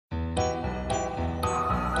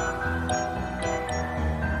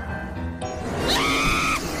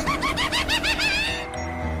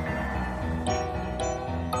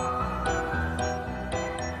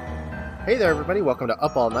Hey there, everybody. Welcome to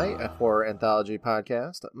Up All Night, a horror anthology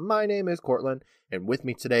podcast. My name is Cortland, and with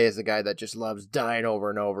me today is a guy that just loves dying over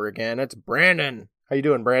and over again. It's Brandon. How you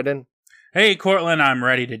doing, Brandon? Hey, Cortland, I'm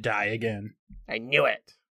ready to die again. I knew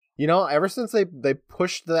it. You know, ever since they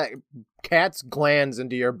pushed that cat's glands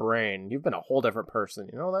into your brain, you've been a whole different person.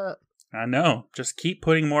 You know that? I know. Just keep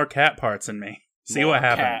putting more cat parts in me. See what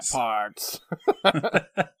happens. Cat parts.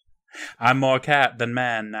 I'm more cat than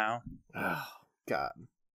man now. Oh, God.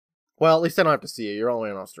 Well, at least I don't have to see you. You're only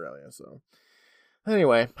in Australia, so.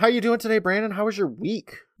 Anyway, how you doing today, Brandon? How was your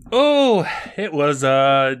week? Oh, it was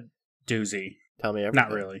a doozy. Tell me everything.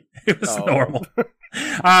 Not really. It was normal.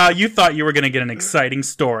 You thought you were going to get an exciting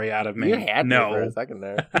story out of me. You had me no. for a second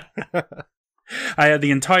there. I had the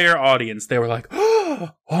entire audience. They were like,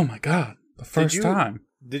 oh my God, the first time.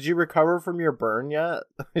 Did you recover from your burn yet?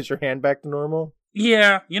 Is your hand back to normal?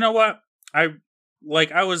 Yeah, you know what?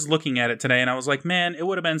 I was looking at it today and I was like, man, it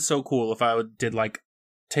would have been so cool if I did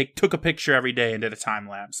took a picture every day and did a time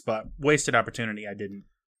lapse, but wasted opportunity. I didn't.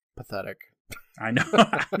 Pathetic. I know.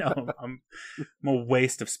 I'm a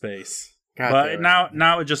waste of space. God but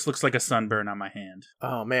now it just looks like a sunburn on my hand.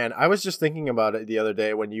 Oh man, I was just thinking about it the other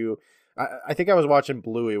day when I think I was watching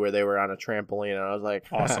Bluey where they were on a trampoline and I was like,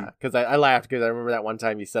 awesome. Because I laughed because I remember that one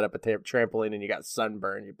time you set up a trampoline and you got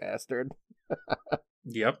sunburn, you bastard.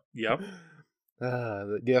 Yep.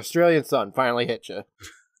 The Australian sun finally hit you.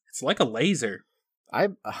 It's like a laser. I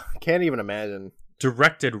can't even imagine.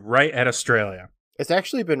 Directed right at Australia. It's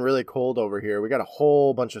actually been really cold over here. We got a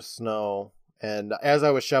whole bunch of snow. And as I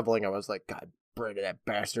was shoveling, I was like, God, Brandon, that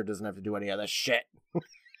bastard doesn't have to do any of this shit.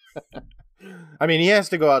 I mean, he has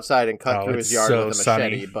to go outside and cut through his yard with a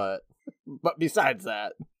machete, but besides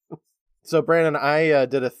that. So, Brandon, I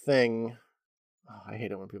did a thing. Oh, I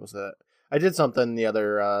hate it when people say that. I did something the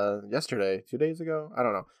other, yesterday, 2 days ago? I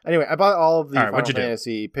don't know. Anyway, I bought all of the Final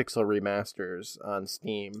Fantasy Pixel remasters on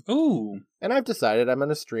Steam. Ooh. And I've decided I'm going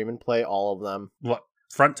to stream and play all of them. What,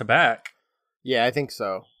 front to back? Yeah, I think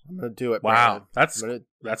so. I'm going to do it. Wow, Brandon.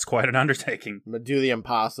 That's quite an undertaking. I'm going to do the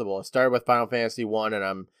impossible. I started with Final Fantasy 1,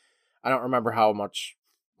 and I don't remember how much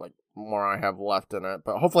more I have left in it,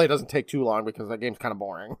 but hopefully it doesn't take too long because that game's kind of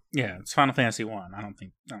boring. Yeah, it's Final Fantasy 1. I don't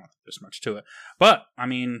think there's much to it. But, I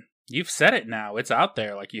mean, you've said it now. It's out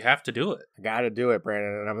there. You have to do it. I got to do it,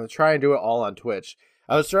 Brandon, and I'm going to try and do it all on Twitch.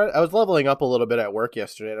 I was leveling up a little bit at work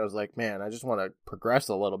yesterday, and I was like, man, I just want to progress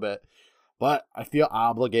a little bit. But I feel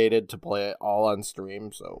obligated to play it all on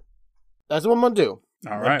stream, so that's what I'm going to do.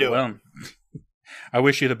 All right, well, I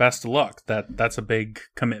wish you the best of luck. That's a big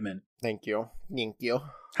commitment. Thank you.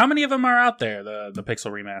 How many of them are out there, the Pixel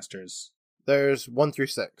remasters? There's 1 through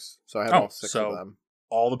 6, so I have all 6 of them.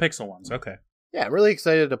 All the Pixel ones, okay. Yeah, I'm really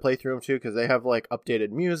excited to play through them too, because they have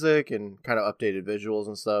updated music and kind of updated visuals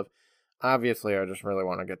and stuff. Obviously, I just really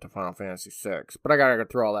want to get to Final Fantasy VI, but I gotta go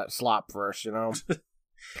through all that slop first, you know?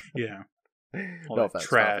 Yeah. All no that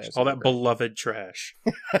trash. All that beloved trash.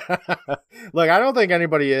 Look, I don't think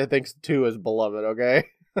anybody thinks 2 is beloved, okay?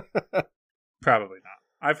 Probably not.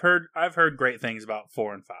 I've heard great things about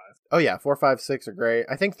 4 and 5. Oh yeah, 4, 5, 6 are great.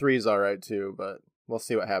 I think 3 is alright too, but we'll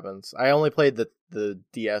see what happens. I only played the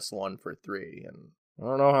DS one for 3, and I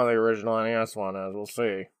don't know how the original NES one is. We'll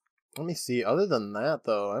see. Let me see. Other than that,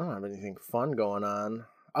 though, I don't have anything fun going on.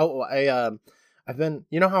 Oh, I've been,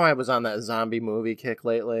 you know how I was on that zombie movie kick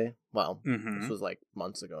lately? Well, This was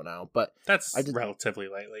months ago now, but that's relatively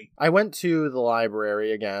lately. I went to the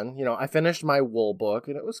library again. You know, I finished my Wool book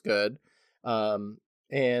and it was good.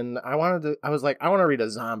 And I want to read a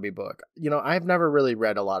zombie book. You know, I've never really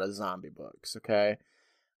read a lot of zombie books. Okay.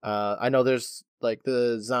 I know there's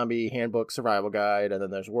the Zombie Handbook Survival Guide, and then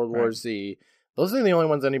there's World War Z. Those are the only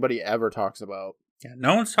ones anybody ever talks about. Yeah,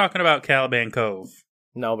 no one's talking about Caliban Cove.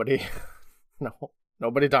 Nobody. No,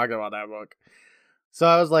 nobody talking about that book. So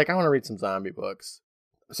I was like, I want to read some zombie books.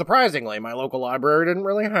 Surprisingly, my local library didn't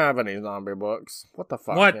really have any zombie books. What the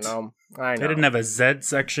fuck, what? You know? I know. They didn't have a Z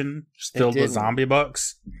section just filled with zombie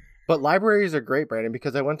books? But libraries are great, Brandon,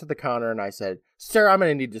 because I went to the counter and I said, sir, I'm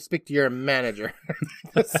going to need to speak to your manager.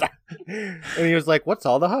 And he was like, what's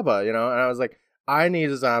all the hubba? You know? And I was like, I need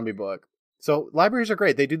a zombie book. So libraries are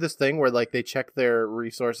great. They do this thing where they check their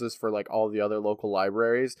resources for all the other local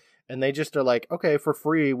libraries. And they just are like, okay, for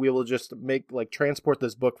free, we will just transport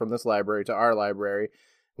this book from this library to our library.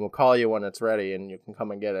 And we'll call you when it's ready and you can come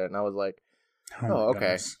and get it. And I was like, oh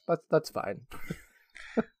okay, that's fine.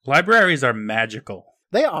 Libraries are magical.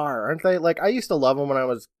 They are, aren't they? I used to love them when I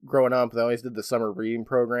was growing up. They always did the summer reading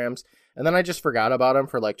programs. And then I just forgot about them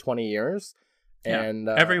for 20 years. Yeah, and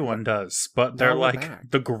everyone does, but they're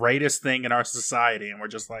the greatest thing in our society. And we're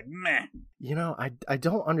just meh. You know, I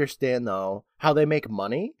don't understand, though, how they make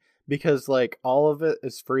money. because like all of it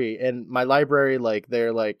is free. And my library, like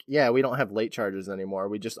they're like, yeah, we don't have late charges anymore.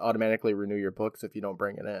 We just automatically renew your books if you don't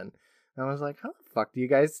bring it in. And I was like, how the fuck do you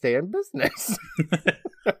guys stay in business?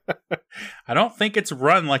 I don't think it's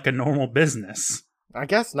run like a normal business. I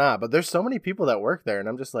guess not, but there's so many people that work there, and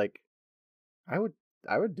I'm just like, I would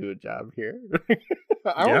do a job here.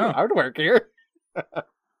 I would work here.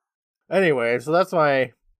 Anyway, so that's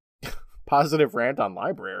my positive rant on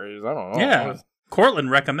libraries. I don't know. Yeah.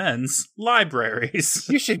 Cortland recommends libraries.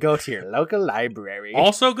 You should go to your local library.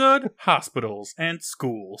 Also good, hospitals and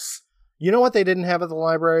schools. You know what they didn't have at the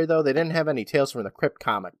library, though? They didn't have any Tales from the Crypt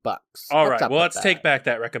comic books. All right, well, let's take back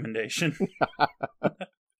that recommendation.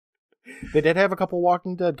 They did have a couple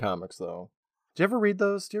Walking Dead comics, though. Did you ever read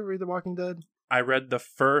those? Did you ever read The Walking Dead? I read the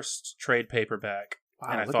first trade paperback,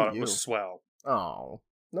 and I thought it you. was swell. Oh,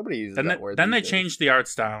 nobody uses that word. Then they changed the art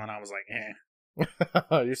style, and I was like, eh.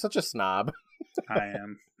 You're such a snob. I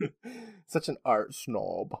am. Such an art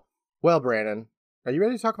snob. Well, Brandon, are you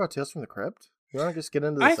ready to talk about Tales from the Crypt? You want to just get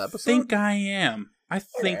into this episode? I think I am. I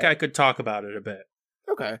think I could talk about it a bit.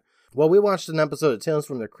 Okay. Well, we watched an episode of Tales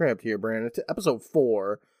from the Crypt here, Brandon. It's episode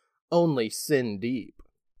 4, Only Sin Deep.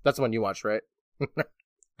 That's the one you watched, right?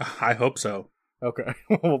 I hope so. Okay.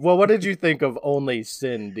 Well, what did you think of Only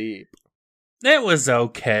Sin Deep? It was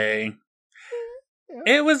okay. Yeah.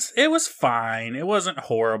 It was fine. It wasn't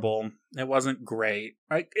horrible. It wasn't great.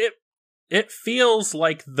 Like it feels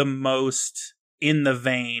like the most in the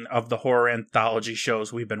vein of the horror anthology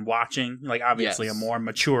shows we've been watching. Like obviously a more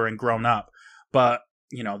mature and grown up, but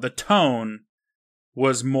you know, the tone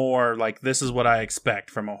was more like, this is what I expect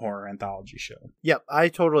from a horror anthology show. Yep, I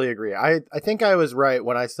totally agree. I think I was right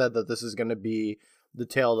when I said that this is going to be the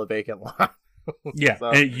Tale of the Vacant Lot. Yeah,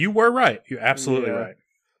 so, and you were right. You're absolutely right.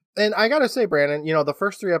 And I gotta say, Brandon, you know, the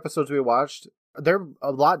first 3 episodes we watched, they're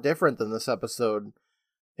a lot different than this episode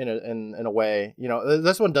in a way. You know,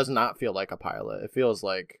 this one does not feel like a pilot. It feels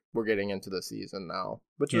like we're getting into the season now,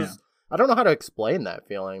 which is, I don't know how to explain that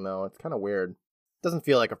feeling, though. It's kind of weird. Doesn't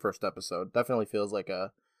feel like a first episode. Definitely feels like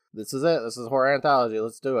this is it. This is horror anthology.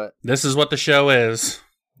 Let's do it. This is what the show is.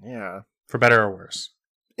 Yeah. For better or worse.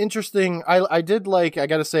 Interesting. I did like, I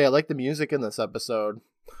gotta say, I like the music in this episode.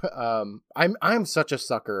 I'm such a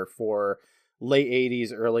sucker for late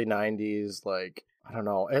 80s, early 90s, like, I don't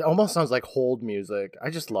know. It almost sounds like hold music.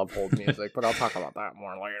 I just love hold music, but I'll talk about that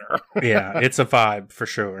more later. Yeah, it's a vibe for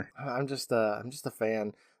sure. I'm just a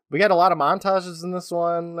fan. We got a lot of montages in this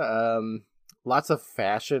one. Lots of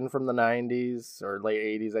fashion from the 90s or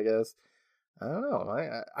late 80s, I guess. I don't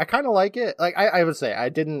know. I kind of like it. Like I would say I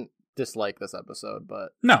didn't dislike this episode, but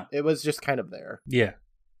no, it was just kind of there. Yeah.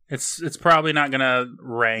 It's probably not going to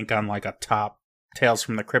rank on like a top Tales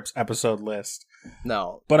from the Crypt episode list.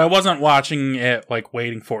 No. But I wasn't watching it like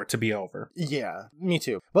waiting for it to be over. Yeah, me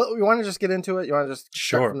too. But we want to just get into it? You want to just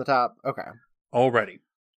start from the top? Okay. Already.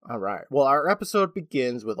 All right. Well, our episode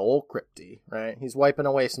begins with old Crypty, right? He's wiping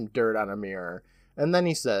away some dirt on a mirror. And then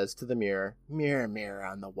he says to the mirror, "Mirror, mirror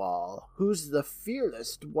on the wall, who's the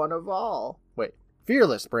fearless one of all?" Wait,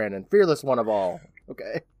 fearless, Brandon. Fearless one of all.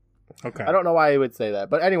 Okay. Okay. I don't know why he would say that.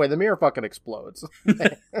 But anyway, the mirror fucking explodes.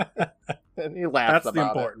 And he laughs about it. That's the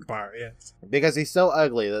important part, yes. Because he's so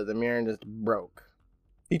ugly that the mirror just broke.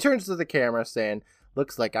 He turns to the camera saying,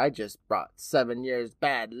 "Looks like I just brought 7 years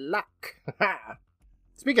bad luck."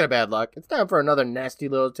 Speaking of bad luck, it's time for another nasty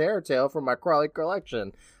little terror tale from my Crawley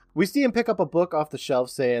collection. We see him pick up a book off the shelf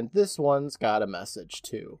saying, "This one's got a message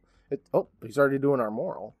too." He's already doing our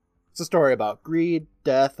moral. It's a story about greed,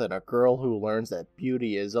 death, and a girl who learns that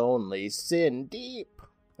beauty is only sin deep.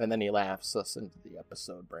 And then he laughs us into the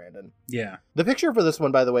episode, Brandon. Yeah. The picture for this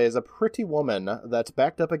one, by the way, is a pretty woman that's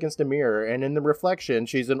backed up against a mirror, and in the reflection,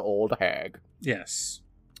 she's an old hag. Yes.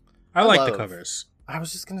 I like the covers. I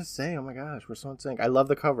was just going to say, oh my gosh, we're so in sync. I love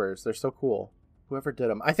the covers. They're so cool. Whoever did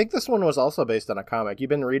them. I think this one was also based on a comic. You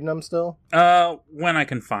been reading them still? When I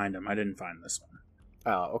can find them. I didn't find this one.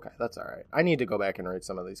 Oh, okay. That's all right. I need to go back and read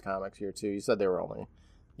some of these comics here, too. You said they were only,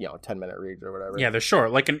 10-minute reads or whatever. Yeah, they're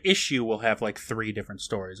short. Like an issue will have like 3 different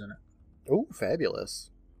stories in it. Ooh, fabulous.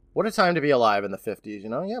 What a time to be alive in the 50s,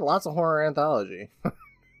 Yeah, lots of horror anthology.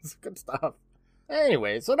 It's good stuff.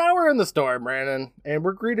 Anyway, so now we're in the store, Brandon, and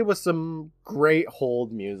we're greeted with some great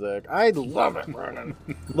hold music. I love it, Brandon.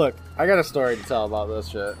 Look, I got a story to tell about this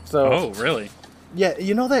shit. So, oh, really? Yeah,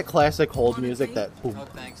 you know that classic hold music that... Boom. Oh,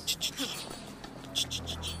 thanks.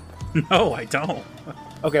 No, I don't.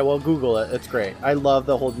 Okay, well, Google it. It's great. I love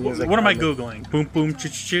the hold music. What am I Googling? Boom, boom,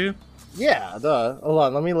 choo-choo? Yeah, duh. Hold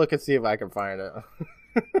on, let me look and see if I can find it.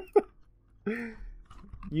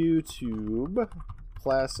 YouTube...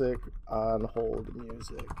 Classic on hold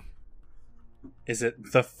music. Is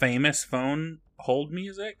it the famous phone hold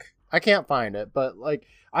music? I can't find it, but like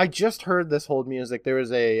I just heard this hold music. There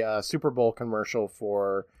was a Super Bowl commercial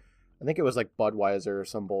for, I think it was like Budweiser or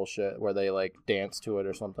some bullshit where they like dance to it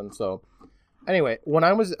or something. So anyway,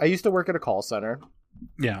 I used to work at a call center.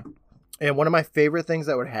 Yeah. And one of my favorite things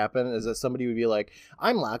that would happen is that somebody would be like,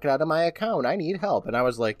 I'm locked out of my account. I need help. And I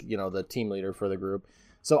was like, the team leader for the group.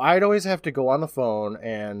 So I'd always have to go on the phone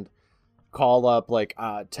and call up like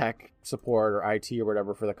tech support or IT or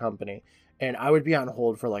whatever for the company. And I would be on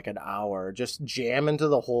hold for like an hour, just jamming to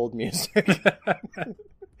the hold music.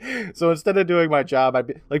 So instead of doing my job, I'd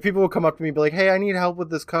be like, people would come up to me and be like, hey, I need help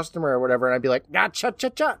with this customer or whatever. And I'd be like, gotcha,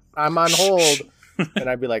 cha. I'm on hold. And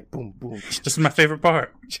I'd be like, boom, boom. This is my favorite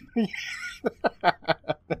part.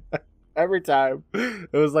 Every time.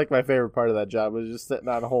 It was like my favorite part of that job was just sitting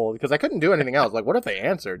on hold because I couldn't do anything else. Like, what if they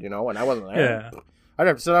answered, and I wasn't there? Yeah. I'd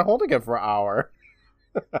have to sit on hold again for an hour.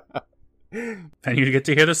 And you get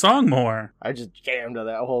to hear the song more. I just jammed to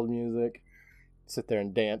that hold music. Sit there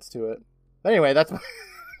and dance to it. Anyway, that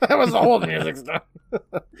was the hold music stuff.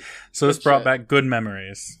 So this brought back good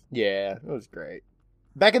memories. Yeah, it was great.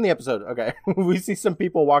 Back in the episode, okay, we see some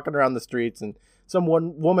people walking around the streets, and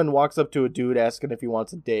woman walks up to a dude asking if he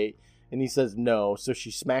wants a date, and he says no, so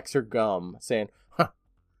she smacks her gum, saying, huh.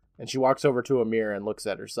 And she walks over to a mirror and looks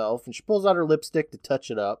at herself, and she pulls out her lipstick to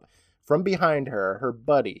touch it up. From behind her, her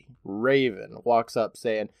buddy, Raven, walks up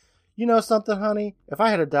saying, you know something, honey? If I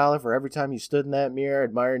had $1 for every time you stood in that mirror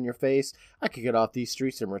admiring your face, I could get off these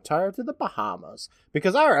streets and retire to the Bahamas,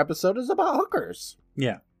 because our episode is about hookers.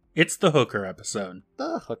 Yeah. It's the hooker episode.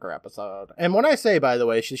 The hooker episode. And when I say, by the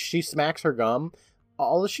way, she smacks her gum,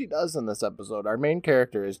 all that she does in this episode, our main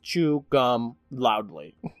character, is chew gum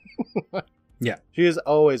loudly. Yeah. She is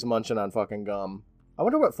always munching on fucking gum. I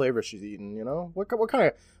wonder what flavor she's eating, What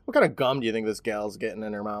kind of gum do you think this gal's getting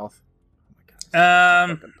in her mouth? Oh my God,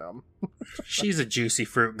 so fucking dumb. She's a juicy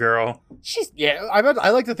fruit girl. I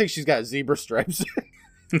like to think she's got zebra stripes.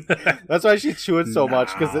 That's why she's chewing so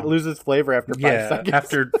much, because it loses flavor after 5 seconds.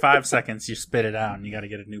 After 5 seconds, you spit it out, and you got to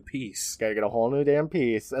get a new piece. Got to get a whole new damn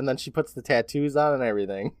piece, and then she puts the tattoos on and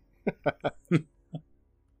everything.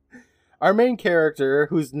 Our main character,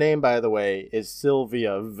 whose name, by the way, is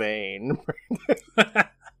Sylvia Vane.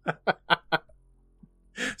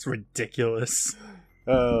 It's ridiculous.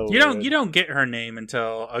 Oh, you don't get her name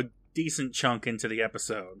until a decent chunk into the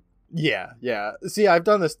episode. Yeah. See, I've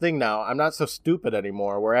done this thing now. I'm not so stupid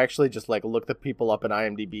anymore. Where I actually just like look the people up in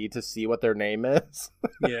IMDb to see what their name is.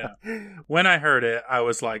 Yeah. When I heard it, I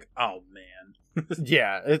was like, "Oh man."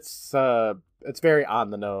 Yeah, it's very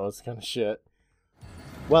on the nose kind of shit.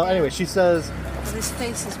 Well, anyway, she says, "This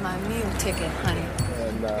face is my meal ticket, honey."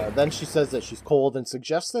 And then she says that she's cold and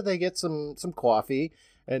suggests that they get some coffee.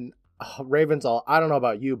 And Raven's all, I don't know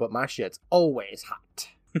about you, but my shit's always hot.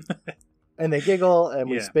 And they giggle, and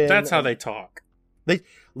we spin. That's how they talk.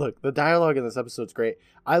 Look, the dialogue in this episode's great.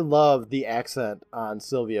 I love the accent on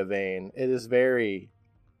Sylvia Vane. It is very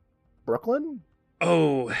Brooklyn.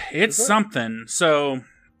 Oh, it's something. So,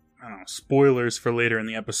 I don't know, spoilers for later in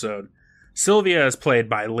the episode. Sylvia is played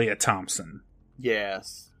by Leah Thompson.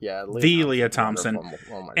 Yes. Yeah. Leah Thompson. Oh my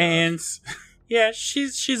gosh. And, yeah,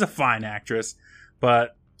 she's a fine actress,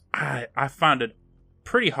 but I found it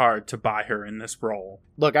pretty hard to buy her in this role.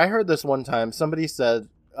 Look, I heard this one time. Somebody said,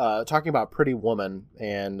 talking about Pretty Woman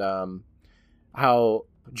and how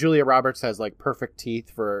Julia Roberts has like perfect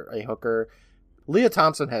teeth for a hooker. Leah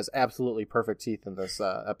Thompson has absolutely perfect teeth in this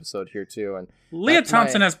episode here too, and Leah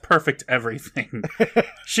Thompson has perfect everything.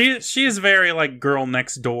 She is very like girl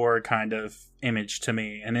next door kind of image to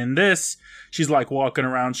me, and in this, she's like walking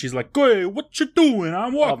around. She's like, "Hey, what you doing?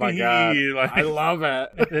 I'm walking." Oh my God. here." Like, I love it.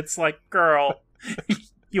 It's like, girl,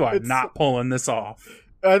 you are not pulling this off.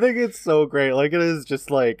 I think it's so great. Like, it is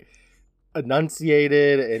just like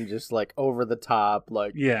enunciated and just like over the top.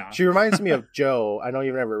 Like, yeah, she reminds me of Joe. I know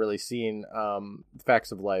you've never really seen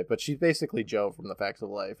Facts of Life, but she's basically Joe from the Facts of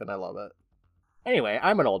Life, and I love it. Anyway,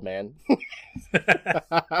 I'm an old man.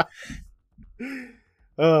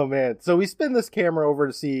 Oh man, so we spin this camera over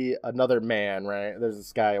to see another man, right? There's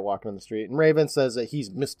this guy walking on the street, and Raven says that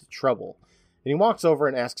he's Mr. Trouble, and he walks over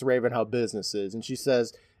and asks Raven how business is, and she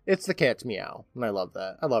says it's the cat's meow. And I love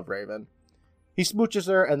that. I love Raven. He smooches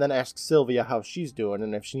her and then asks Sylvia how she's doing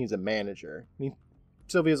and if she needs a manager.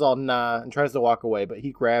 Sylvia's all nah and tries to walk away, but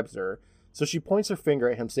he grabs her. So she points her finger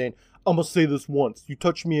at him saying, I'm going to say this once. You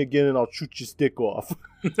touch me again and I'll shoot your stick off.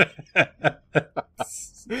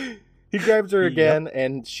 He grabs her again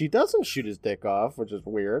and she doesn't shoot his dick off, which is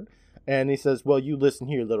weird. And he says, well, you listen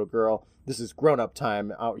here, little girl. This is grown-up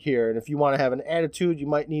time out here. And if you want to have an attitude, you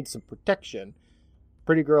might need some protection.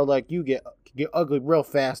 Pretty girl like you can get ugly real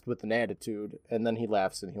fast with an attitude. And then he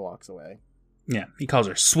laughs and he walks away. Yeah, he calls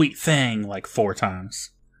her sweet thing like 4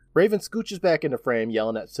 times. Raven scooches back into frame,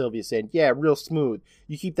 yelling at Sylvia, saying, yeah, real smooth.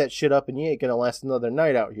 You keep that shit up and you ain't gonna last another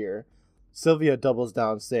night out here. Sylvia doubles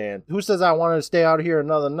down, saying, who says I wanted to stay out here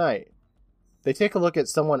another night? They take a look at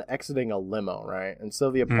someone exiting a limo, right? And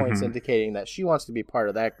Sylvia points, indicating that she wants to be part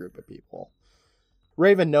of that group of people.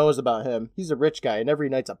 Raven knows about him. He's a rich guy, and every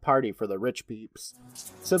night's a party for the rich peeps.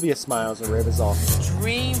 Sylvia smiles, and Raven's all,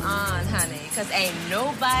 dream on, honey, because ain't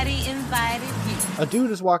nobody invited you. a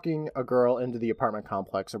dude is walking a girl into the apartment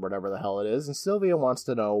complex, or whatever the hell it is, and Sylvia wants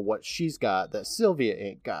to know what she's got that Sylvia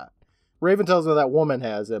ain't got. Raven tells her that woman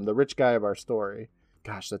has him, the rich guy of our story.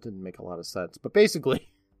 Gosh, that didn't make a lot of sense. But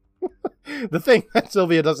basically, the thing that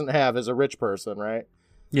Sylvia doesn't have is a rich person, right?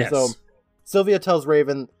 Yes. So Sylvia tells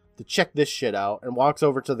Raven to check this shit out and walks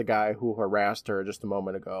over to the guy who harassed her just a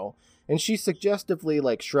moment ago. And she suggestively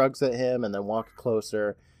shrugs at him and then walks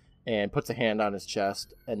closer and puts a hand on his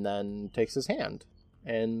chest and then takes his hand.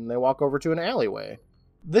 And they walk over to an alleyway.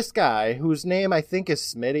 This guy, whose name I think is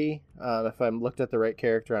Smitty, if I'm looked at the right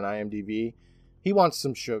character on IMDb, he wants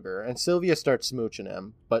some sugar. And Sylvia starts smooching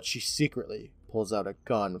him, but she secretly pulls out a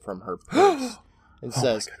gun from her purse and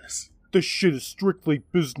says, this shit is strictly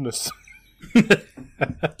business.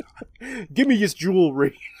 Give me his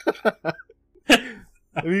jewelry.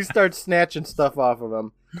 And he starts snatching stuff off of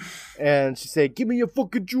him. And she said, give me your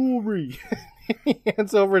fucking jewelry. He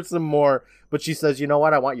hands over some more. But she says, you know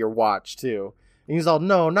what? I want your watch too. And he's all,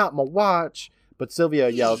 no, not my watch. But Sylvia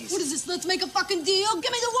yells, what is this? Let's make a fucking deal.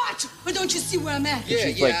 Give me the watch. Or don't you see where I'm at?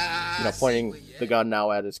 She's pointing the gun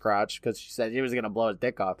now at his crotch because she said he was going to blow his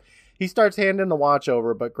dick off. He starts handing the watch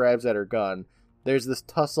over, but grabs at her gun. There's this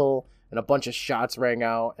tussle, and a bunch of shots rang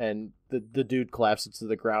out, and the dude collapses to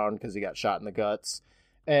the ground because he got shot in the guts.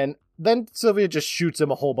 And then Sylvia just shoots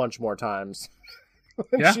him a whole bunch more times.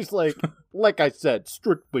 And she's like I said,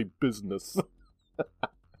 strictly business.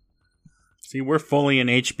 See, we're fully in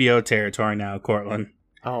HBO territory now, Cortland.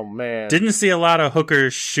 Oh, man. Didn't see a lot of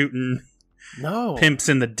hookers shooting pimps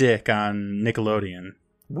in the dick on Nickelodeon.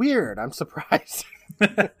 Weird. I'm surprised.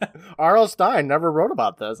 R.L. Stine never wrote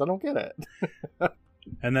about this. I don't get it.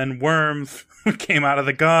 And then Worm came out of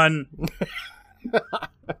the gun.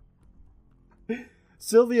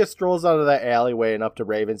 Sylvia strolls out of that alleyway and up to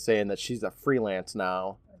Raven, saying that she's a freelance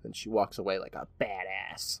now. And she walks away like a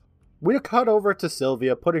badass. We cut over to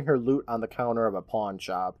Sylvia putting her loot on the counter of a pawn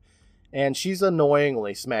shop. And she's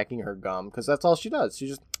annoyingly smacking her gum, because that's all she does. She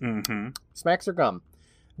just smacks her gum.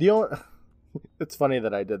 It's funny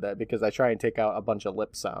that I did that, because I try and take out a bunch of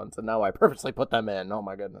lip sounds, and now I purposely put them in. Oh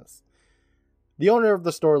my goodness. The owner of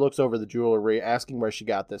the store looks over the jewelry, asking where she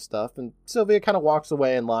got this stuff, and Sylvia kind of walks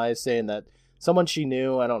away and lies, saying that someone she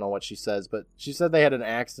knew, I don't know what she says, but she said they had an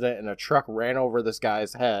accident and a truck ran over this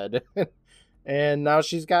guy's head. And now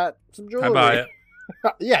she's got some jewelry. I buy it.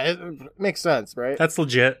 Yeah, it makes sense, right? That's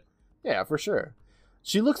legit. Yeah, for sure.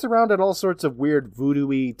 She looks around at all sorts of weird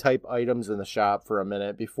voodoo-y type items in the shop for a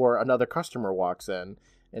minute before another customer walks in.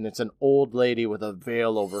 And it's an old lady with a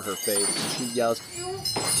veil over her face. And she yells, "You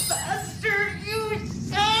bastard, you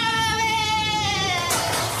son!"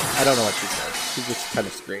 I don't know what she says. She just kind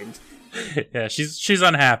of screams. Yeah, she's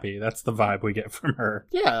unhappy. That's the vibe we get from her.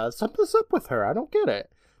 Yeah, something's up with her. I don't get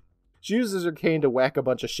it. She uses her cane to whack a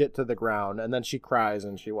bunch of shit to the ground, and then she cries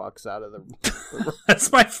and she walks out of the room.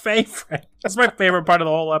 That's my favorite. That's my favorite part of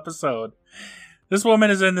the whole episode. This woman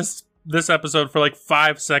is in this episode for like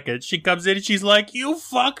 5 seconds. She comes in and she's like, "You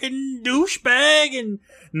fucking douchebag," and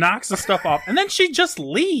knocks the stuff off, and then she just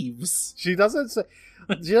leaves. She doesn't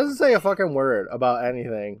say a fucking word about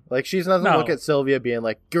anything. Like, she doesn't look at Sylvia being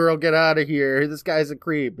like, "Girl, get out of here. This guy's a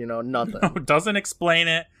creep." Nothing. No, doesn't explain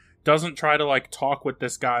it. Doesn't try to talk with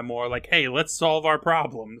this guy more. Like, hey, let's solve our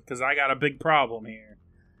problem because I got a big problem here.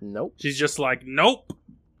 Nope. She's just like, nope.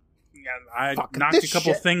 I knocked a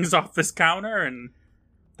couple things off this counter and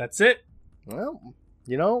that's it. Well,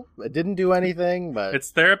 it didn't do anything, but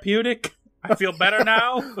it's therapeutic. I feel better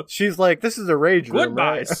now. She's like, this is a rage room.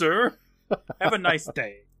 Goodbye, right? sir. Have a nice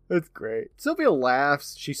day. It's great. Sylvia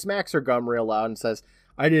laughs. She smacks her gum real loud and says,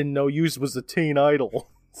 "I didn't know yous was a teen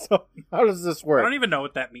idol." So, how does this work? I don't even know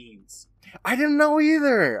what that means. I didn't know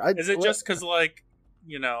either. Is it just because,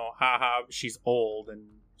 haha, she's old and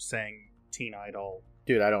saying teen idol?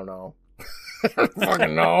 Dude, I don't know. I don't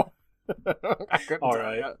fucking know. All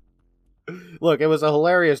right. Look, it was a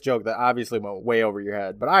hilarious joke that obviously went way over your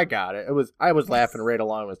head, but I got it. I was laughing right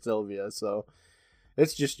along with Sylvia, so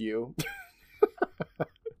it's just you.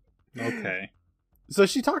 Okay. So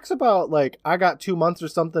she talks about, I got 2 months or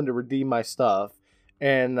something to redeem my stuff.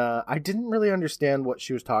 And I didn't really understand what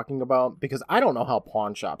she was talking about because I don't know how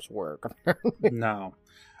pawn shops work. No.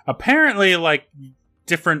 Apparently, like,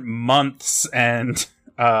 different months and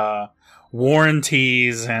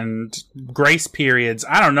warranties and grace periods.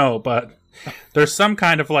 I don't know, but there's some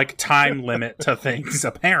kind of, like, time limit to things,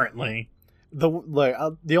 apparently.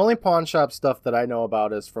 The only pawn shop stuff that I know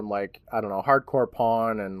about is from, like, I don't know, Hardcore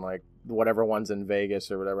Pawn and, like, whatever one's in Vegas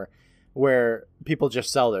or whatever, where people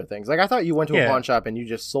just sell their things. Like, I thought you went to a pawn shop and you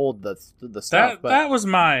just sold the stuff. That was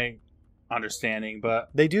my understanding, but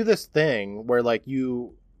they do this thing where, like,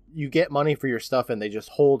 you get money for your stuff and they just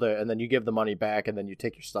hold it and then you give the money back and then you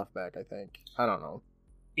take your stuff back, I think. I don't know.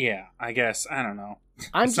 Yeah, I guess. I don't know.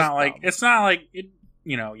 It's not like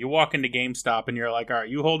you know, you walk into GameStop and you're like, all right,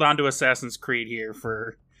 you hold on to Assassin's Creed here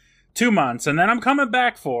for 2 months and then I'm coming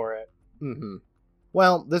back for it. Mm-hmm.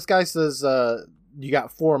 Well, this guy says you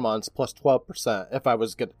got 4 months plus 12% if I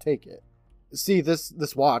was going to take it. See, this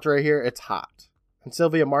watch right here, it's hot. And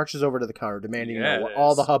Sylvia marches over to the counter demanding to know what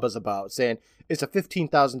all the hubba's about, saying, it's a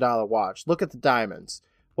 $15,000 watch. Look at the diamonds.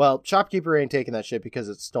 Well, shopkeeper ain't taking that shit because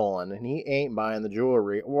it's stolen, and he ain't buying the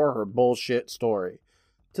jewelry or her bullshit story.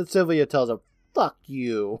 So Sylvia tells him, fuck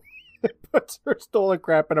you. Puts her stolen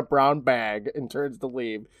crap in a brown bag and turns to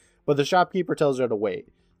leave. But the shopkeeper tells her to wait.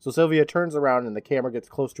 So Sylvia turns around and the camera gets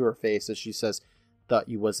close to her face as she says, thought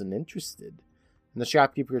you wasn't interested. And the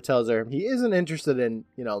shopkeeper tells her he isn't interested in,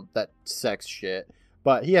 you know, that sex shit,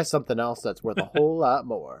 but he has something else that's worth a whole lot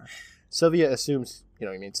more. Sylvia assumes, you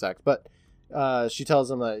know, he means sex, but she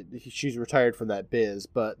tells him that she's retired from that biz,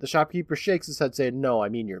 but the shopkeeper shakes his head saying, no, I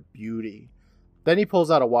mean your beauty. Then he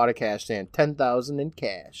pulls out a wad of cash saying $10,000 in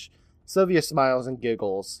cash. Sylvia smiles and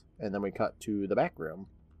giggles, and then we cut to the back room.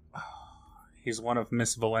 He's one of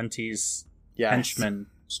Miss Valenti's henchmen.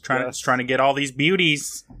 He's trying to get all these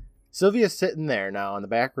beauties. Sylvia's sitting there now in the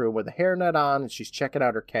back room with a hairnet on, and she's checking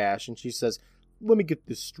out her cash, and she says, let me get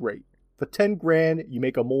this straight. For 10 grand, you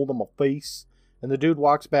make a mold on my face? And the dude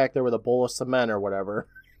walks back there with a bowl of cement or whatever.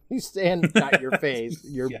 He's saying, not your face,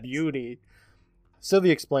 your beauty.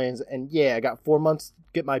 Sylvia explains, and yeah, I got 4 months to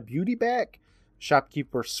get my beauty back.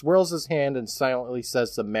 Shopkeeper swirls his hand and silently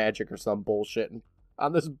says some magic or some bullshit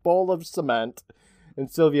on this bowl of cement. And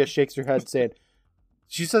Sylvia shakes her head saying,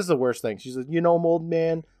 she says the worst thing. She says, you know, old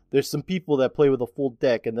man, there's some people that play with a full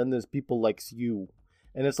deck, and then there's people like you.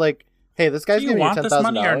 And it's like, hey, this guy's giving you $10,000. Do you want this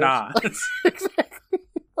money or not? Like, exactly.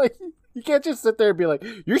 Like, you can't just sit there and be like,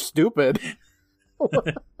 you're stupid.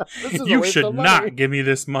 You should not give me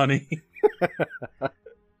this money.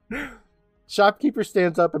 Shopkeeper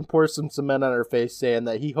stands up and pours some cement on her face, saying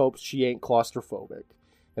that he hopes she ain't claustrophobic.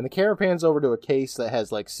 And the camera pans over to a case that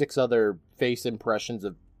has like 6 other face impressions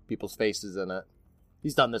of people's faces in it.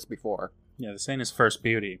 He's done this before. Yeah, this ain't his first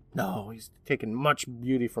beauty. No, he's taken much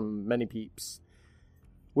beauty from many peeps.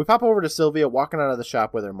 We pop over to Sylvia walking out of the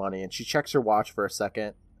shop with her money, and she checks her watch for a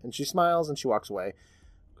second, and she smiles and she walks away,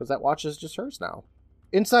 because that watch is just hers now.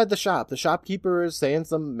 Inside the shop, the shopkeeper is saying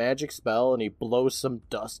some magic spell, and he blows some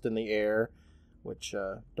dust in the air, which,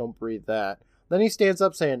 don't breathe that. Then he stands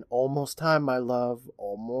up saying, almost time, my love,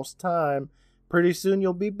 almost time. Pretty soon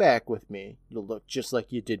you'll be back with me. You'll look just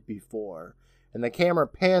like you did before. And the camera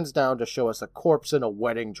pans down to show us a corpse in a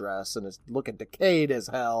wedding dress, and it's looking decayed as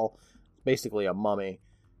hell. Basically a mummy.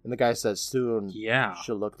 And the guy says, soon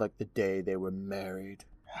she'll look like the day they were married.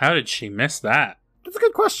 How did she miss that? That's a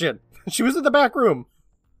good question. She was in the back room.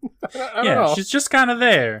 I don't know. She's just kind of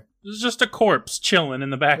there. There's just a corpse chilling in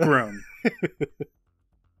the back room.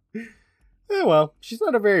 Yeah, well, she's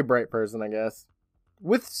not a very bright person, I guess.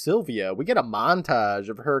 With Sylvia, we get a montage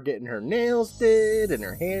of her getting her nails did and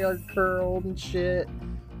her hair curled and shit.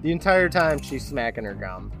 The entire time she's smacking her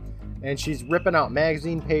gum. And she's ripping out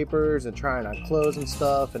magazine papers and trying on clothes and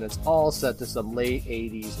stuff, and it's all set to some late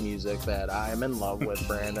 80s music that I am in love with,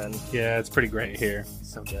 Brandon. Yeah, it's pretty great here.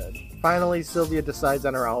 So good. Finally, Sylvia decides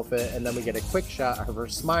on her outfit, and then we get a quick shot of her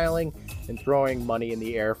smiling and throwing money in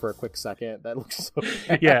the air for a quick second. That looks so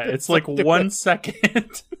bad. Yeah, it's like 1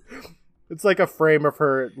 second. It's like a frame of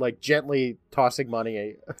her, like, gently tossing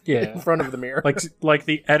money in front of the mirror. Like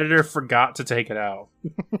the editor forgot to take it out.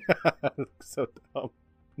 So dumb.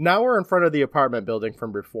 Now we're in front of the apartment building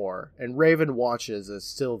from before, and Raven watches as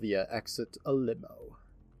Sylvia exits a limo.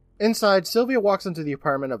 Inside, Sylvia walks into the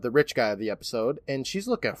apartment of the rich guy of the episode, and she's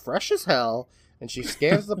looking fresh as hell, and she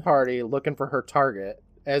scans the party looking for her target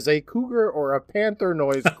as a cougar or a panther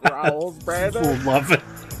noise growls, Brandon. Love it.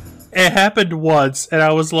 It happened once, and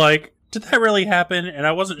I was like, did that really happen? And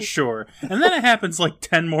I wasn't sure. And then it happens like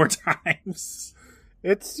 10 more times.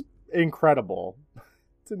 It's incredible.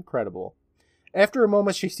 It's incredible. After a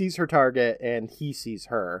moment, she sees her target, and he sees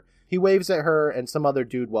her. He waves at her, and some other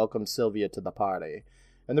dude welcomes Sylvia to the party.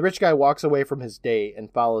 And the rich guy walks away from his date and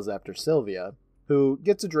follows after Sylvia, who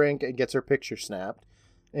gets a drink and gets her picture snapped.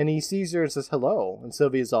 And he sees her and says hello. And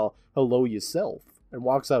Sylvia's all, hello yourself, and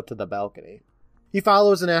walks out to the balcony. He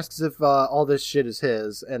follows and asks if all this shit is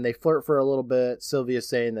his, and they flirt for a little bit, Sylvia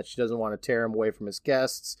saying that she doesn't want to tear him away from his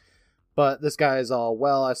guests. But this guy is all,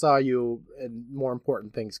 well, I saw you, and more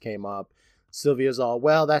important things came up. Sylvia's all,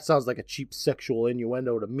 well, that sounds like a cheap sexual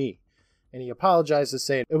innuendo to me. And he apologizes,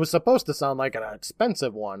 saying it was supposed to sound like an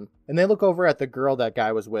expensive one. And they look over at the girl that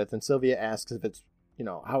guy was with, and Sylvia asks if it's, you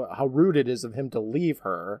know, how rude it is of him to leave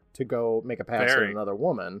her to go make a pass at another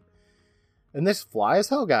woman. And this fly as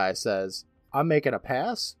hell guy says, I'm making a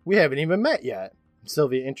pass? We haven't even met yet.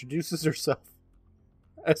 Sylvia introduces herself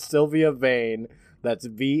as Sylvia Vane. That's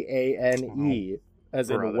V-A-N-E, as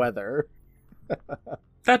in weather.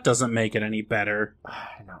 That doesn't make it any better.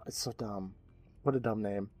 I know, it's so dumb. What a dumb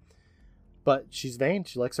name. But she's vain.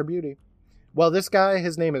 She likes her beauty. Well, this guy,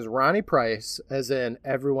 his name is Ronnie Price, as in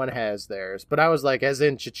everyone has theirs. But I was like, as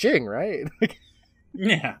in cha-ching, right?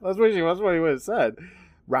 Yeah. That's what he would have said.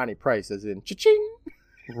 Ronnie Price, as in cha-ching.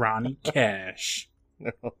 Ronnie Cash.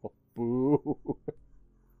 Oh, boo.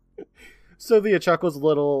 Sylvia chuckles a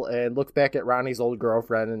little and looks back at Ronnie's old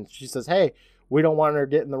girlfriend, and she says, hey, we don't want her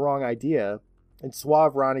getting the wrong idea. And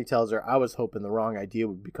suave Ronnie tells her, I was hoping the wrong idea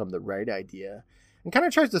would become the right idea. And kind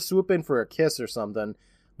of tries to swoop in for a kiss or something,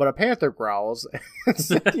 but a panther growls, and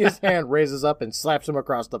Cynthia's hand raises up and slaps him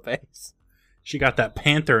across the face. She got that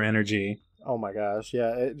panther energy. Oh my gosh,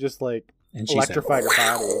 yeah, it just like and she electrified her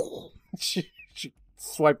body. She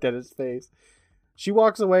swiped at his face. She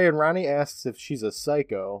walks away, and Ronnie asks if she's a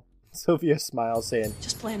psycho. Sylvia smiles, saying,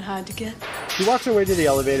 Just playing hard to get. She walks her way to the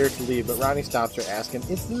elevator to leave, but Ronnie stops her, asking,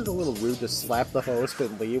 isn't it a little rude to slap the host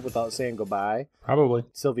and leave without saying goodbye? Probably.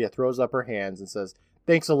 Sylvia throws up her hands and says,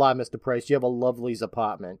 thanks a lot, Mr. Price. You have a lovely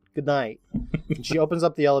apartment. Good night. And she opens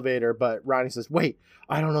up the elevator, but Ronnie says, wait,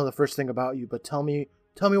 I don't know the first thing about you, but tell me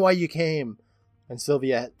why you came. And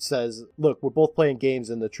Sylvia says, look, we're both playing games,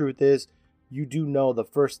 and the truth is, you do know the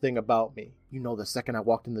first thing about me. You know the second I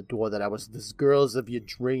walked in the door that I was this girl's of your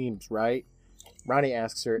dreams, right? Ronnie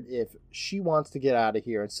asks her if she wants to get out of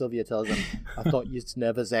here, and Sylvia tells him, I thought you'd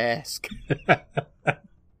never ask. I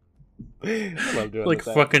love doing like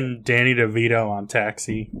fucking Danny DeVito on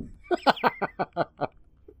Taxi.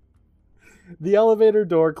 The elevator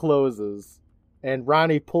door closes, and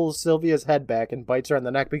Ronnie pulls Sylvia's head back and bites her on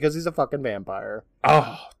the neck because he's a fucking vampire.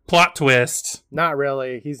 Oh, plot twist. Not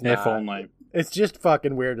really. He's not. If only. It's just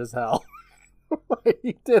fucking weird as hell. Why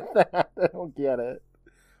he did that? I don't get it.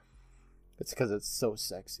 It's because it's so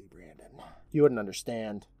sexy, Brandon. You wouldn't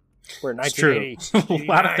understand. We're in 1980. It's true. A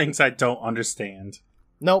lot of things I don't understand.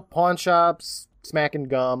 Nope. Pawn shops, smacking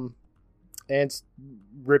gum, and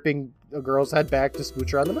ripping a girl's head back to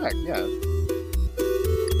scooch her on the neck. Yeah.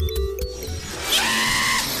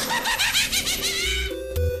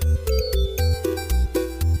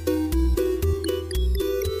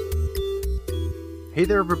 Hey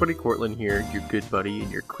there everybody, Cortland here, your good buddy and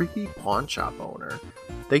your creepy pawn shop owner.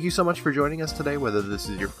 Thank you so much for joining us today, whether this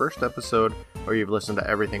is your first episode or you've listened to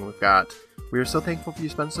everything we've got. We are so thankful for you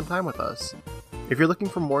spending some time with us. If you're looking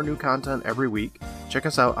for more new content every week, check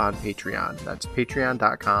us out on Patreon. That's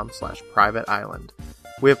patreon.com/privateisland.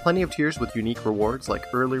 We have plenty of tiers with unique rewards like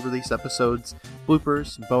early release episodes,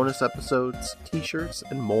 bloopers, bonus episodes, t-shirts,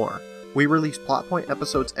 and more. We release plot point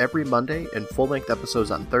episodes every Monday and full-length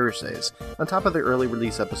episodes on Thursdays, on top of the early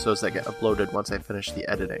release episodes that get uploaded once I finish the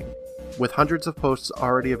editing. With hundreds of posts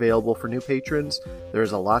already available for new patrons, there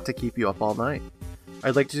is a lot to keep you up all night.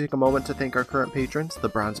 I'd like to take a moment to thank our current patrons, the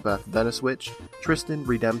Bronzebeth Venice Witch, Tristan,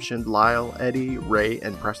 Redemption, Lyle, Eddie, Ray,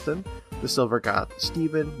 and Preston, the Silver Goth,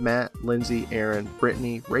 Steven, Matt, Lindsay, Aaron,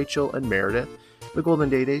 Brittany, Rachel, and Meredith, the Golden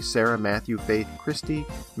Day, Sarah, Matthew, Faith, Christy,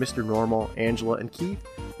 Mr. Normal, Angela, and Keith,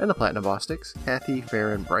 and the Platinum Bostics, Kathy,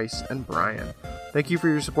 Farron, Bryce, and Brian. Thank you for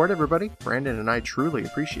your support, everybody. Brandon and I truly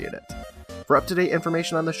appreciate it. For up-to-date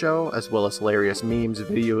information on the show, as well as hilarious memes,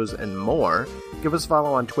 videos, and more, give us a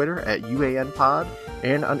follow on Twitter at UANPod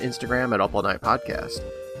and on Instagram at Up All Night Podcast.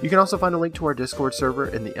 You can also find a link to our Discord server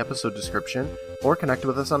in the episode description, or connect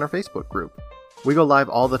with us on our Facebook group. We go live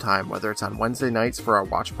all the time, whether it's on Wednesday nights for our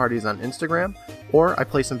watch parties on Instagram, or I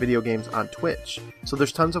play some video games on Twitch, so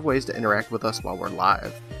there's tons of ways to interact with us while we're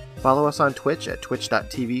live. Follow us on Twitch at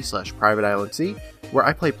twitch.tv/privateislandc, where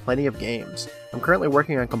I play plenty of games. I'm currently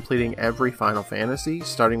working on completing every Final Fantasy,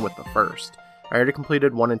 starting with the first. I already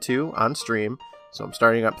completed 1 and 2 on stream, so I'm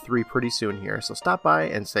starting up 3 pretty soon here, so stop by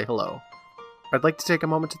and say hello. I'd like to take a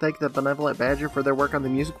moment to thank the Benevolent Badger for their work on the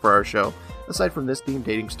music for our show, aside from this theme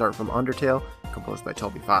dating start from Undertale, composed by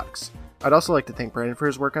Toby Fox. I'd also like to thank Brandon for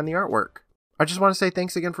his work on the artwork. I just want to say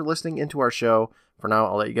thanks again for listening into our show. For now,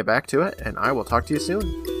 I'll let you get back to it, and I will talk to you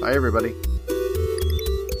soon. Bye, everybody.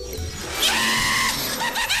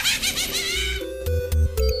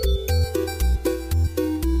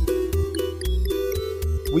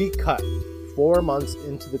 We cut 4 months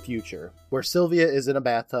into the future, where Sylvia is in a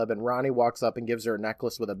bathtub and Ronnie walks up and gives her a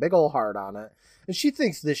necklace with a big ol' heart on it, and she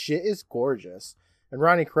thinks this shit is gorgeous. And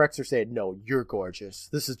Ronnie corrects her saying, "No, you're gorgeous.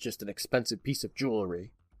 This is just an expensive piece of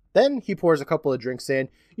jewelry." Then he pours a couple of drinks saying,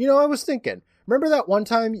 I was thinking, remember that one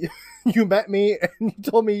time you met me and you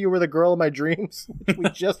told me you were the girl of my dreams, which we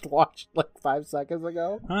just watched like 5 seconds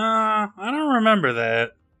ago? I don't remember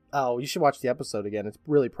that. Oh, you should watch the episode again. It's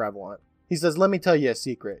really prevalent. He says, "Let me tell you a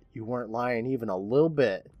secret. You weren't lying even a little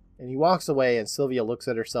bit." And he walks away and Sylvia looks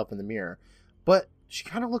at herself in the mirror. But she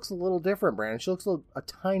kind of looks a little different, Brandon. She looks a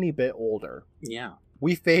tiny bit older. Yeah.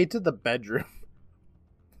 We fade to the bedroom.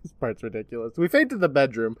 This part's ridiculous. We fade to the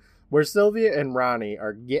bedroom where Sylvia and Ronnie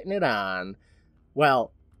are getting it on.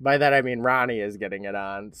 Well, by that I mean Ronnie is getting it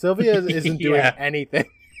on. Sylvia isn't doing anything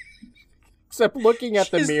except looking at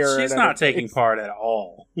the mirror. She's not taking part at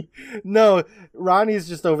all. No, Ronnie's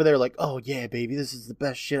just over there like, "Oh yeah, baby, this is the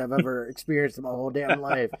best shit I've ever experienced in my whole damn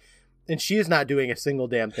life." And she is not doing a single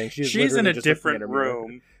damn thing. She's in a different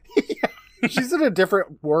room. Yeah, she's in a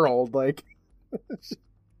different world. Like,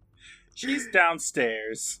 she's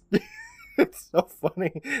downstairs. It's so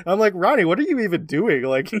funny. I'm like, Ronnie, what are you even doing?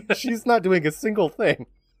 Like, she's not doing a single thing.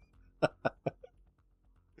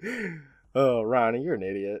 Oh, Ronnie, you're an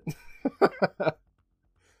idiot.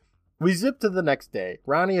 We zip to the next day.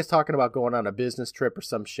 Ronnie is talking about going on a business trip or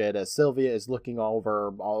some shit as Sylvia is looking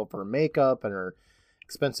over all of her makeup and her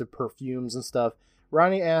expensive perfumes and stuff.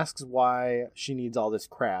 Ronnie asks why she needs all this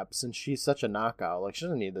crap since she's such a knockout. Like, she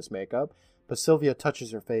doesn't need this makeup. But Sylvia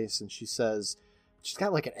touches her face and she says she's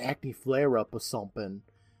got like an acne flare-up or something.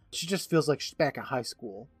 She just feels like she's back in high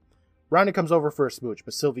school. Ronnie comes over for a smooch,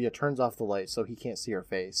 but Sylvia turns off the light so he can't see her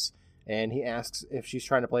face. And he asks if she's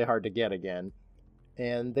trying to play hard to get again.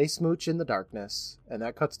 And they smooch in the darkness. And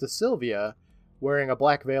that cuts to Sylvia wearing a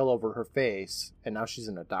black veil over her face. And now she's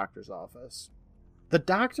in a doctor's office. The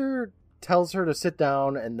doctor tells her to sit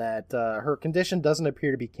down and that her condition doesn't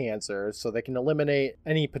appear to be cancer, so they can eliminate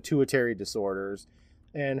any pituitary disorders.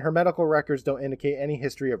 And her medical records don't indicate any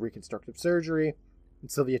history of reconstructive surgery. And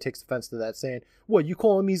Sylvia takes offense to that, saying, "What, you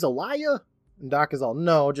calling me a liar?" And Doc is all,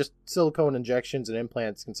 "No, just silicone injections and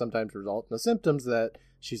implants can sometimes result in the symptoms that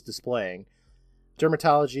she's displaying.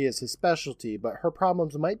 Dermatology is his specialty, but her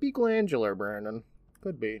problems might be glandular, Brandon.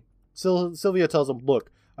 Could be." Sylvia tells him,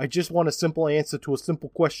 "Look, I just want a simple answer to a simple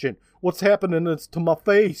question. What's happening to my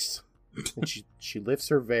face?" And she lifts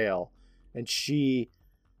her veil, and she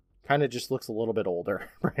kind of just looks a little bit older.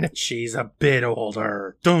 Right? She's a bit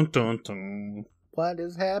older. Dun, dun, dun. What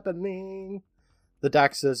is happening? The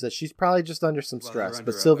doc says that she's probably just under some stress,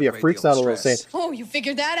 but Sylvia freaks out a little, saying, "Oh, you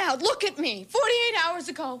figured that out. Look at me. 48 hours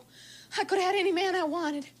ago, I could have had any man I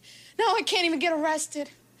wanted. Now I can't even get arrested.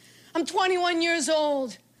 I'm 21 years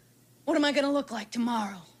old. What am I going to look like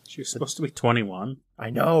tomorrow?" She was supposed to be 21. I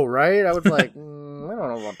know, right? I was like, I don't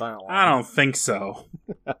know about that one. I don't think so.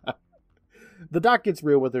 The doc gets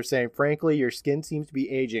real with her, saying, "Frankly, your skin seems to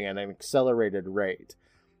be aging at an accelerated rate.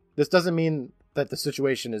 This doesn't mean that the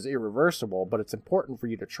situation is irreversible, but it's important for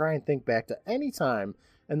you to try and think back to any time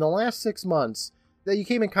in the last 6 months that you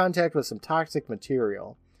came in contact with some toxic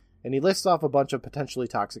material." And he lists off a bunch of potentially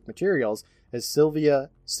toxic materials as Sylvia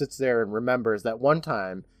sits there and remembers that one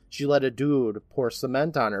time she let a dude pour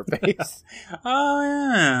cement on her face. Oh,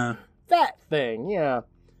 yeah. That thing, yeah.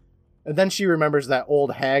 And then she remembers that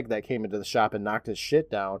old hag that came into the shop and knocked his shit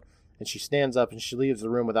down. And she stands up and she leaves the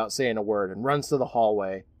room without saying a word and runs to the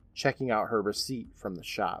hallway, checking out her receipt from the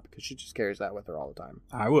shop, because she just carries that with her all the time.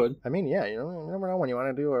 I would. I mean, yeah, you never know when you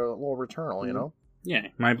want to do a little returnal, you know? Yeah,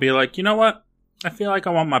 might be like, you know what? I feel like I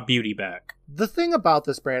want my beauty back. The thing about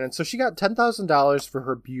this, Brandon, so she got $10,000 for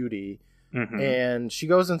her beauty, and she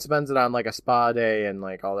goes and spends it on, like, a spa day and,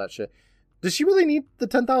 like, all that shit. Does she really need the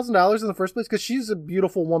 $10,000 in the first place? Because she's a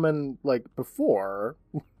beautiful woman, like, before.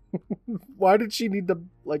 Why did she need to,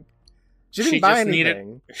 like... She didn't buy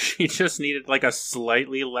anything. She just needed, like, a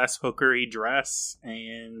slightly less hookery dress,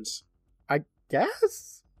 and... I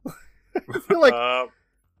guess? I feel like...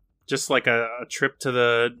 just like a trip to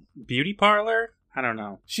the beauty parlor? I don't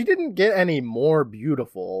know. She didn't get any more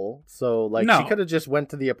beautiful, so, like, No. She could have just went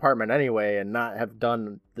to the apartment anyway and not have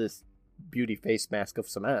done this beauty face mask of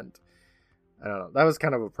cement. I don't know. That was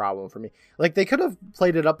kind of a problem for me. Like, they could have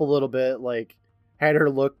played it up a little bit, like, had her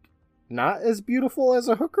look not as beautiful as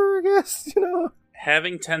a hooker, I guess, you know?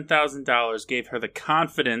 Having $10,000 gave her the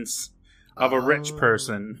confidence of a rich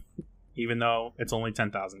person, even though it's only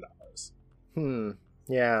 $10,000.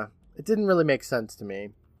 Yeah. It didn't really make sense to me,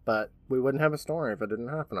 but we wouldn't have a story if it didn't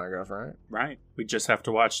happen, I guess, right? Right. We just have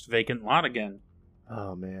to watch Vacant Lot again.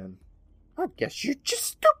 Oh, man. I guess you're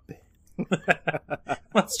just stupid.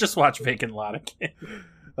 Let's just watch Vacant Lot again.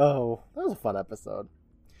 Oh, that was a fun episode.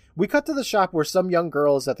 We cut to the shop where some young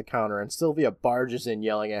girl is at the counter, and Sylvia barges in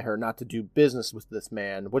yelling at her not to do business with this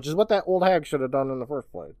man, which is what that old hag should have done in the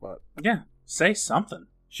first place. But yeah, say something.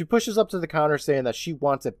 She pushes up to the counter saying that she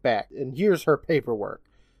wants it back, and here's her paperwork.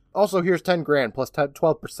 Also, here's 10 grand plus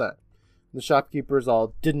 12%. The shopkeeper's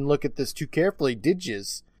all, didn't look at this too carefully, did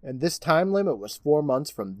yous? And this time limit was 4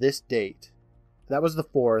 months from this date. That was the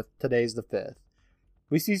 4th, today's the 5th.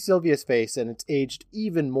 We see Sylvia's face, and it's aged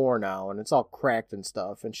even more now, and it's all cracked and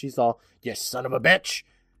stuff, and she's all, you son of a bitch!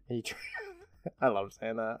 And I love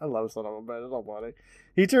saying that. I love son of a bitch. It's so funny.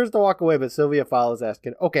 He turns to walk away, but Sylvia follows,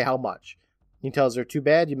 asking, okay, how much? He tells her, too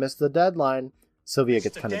bad, you missed the deadline. Sylvia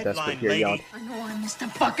gets kind of desperate here, yelling, I know I missed the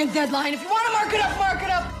fucking deadline. If you want to mark it up, mark it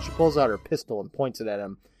up! She pulls out her pistol and points it at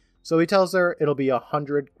him. So he tells her it'll be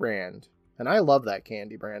 100 grand. And I love that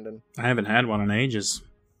candy, Brandon. I haven't had one in ages.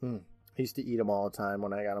 I used to eat them all the time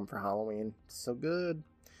when I got them for Halloween. It's so good.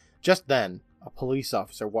 Just then, a police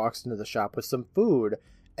officer walks into the shop with some food,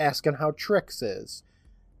 asking how Trix is.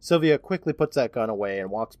 Sylvia quickly puts that gun away and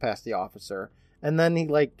walks past the officer. And then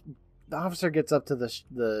the officer gets up to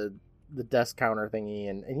the desk counter thingy,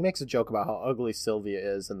 and he makes a joke about how ugly Sylvia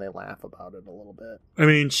is, and they laugh about it a little bit. I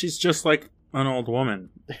mean, she's just like an old woman.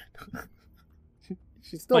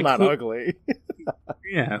 She's still not ugly.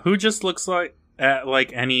 Yeah, who just looks like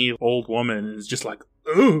any old woman and is just like,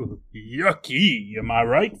 ooh, yucky, am I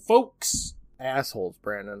right, folks? Assholes,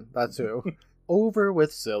 Brandon. That's who. Over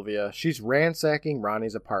with Sylvia. She's ransacking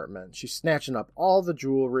Ronnie's apartment. She's snatching up all the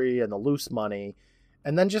jewelry and the loose money,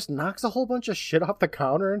 and then just knocks a whole bunch of shit off the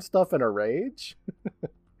counter and stuff in a rage.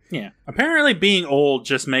 Yeah. Apparently being old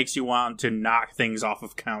just makes you want to knock things off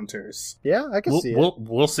of counters. Yeah, I can see it.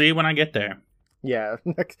 We'll see when I get there. Yeah.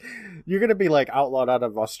 You're going to be outlawed out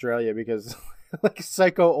of Australia because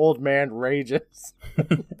psycho old man rages.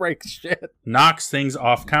 Breaks shit. Knocks things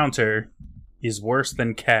off counter is worse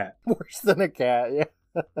than cat. Worse than a cat, yeah.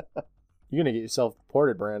 You're going to get yourself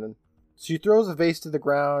deported, Brandon. She throws a vase to the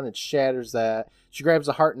ground and shatters that. She grabs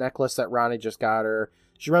a heart necklace that Ronnie just got her.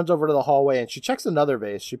 She runs over to the hallway and she checks another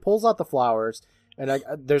vase. She pulls out the flowers, and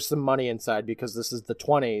there's some money inside because this is the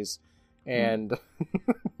 20s, and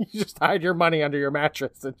you just hide your money under your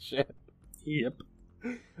mattress and shit. Yep.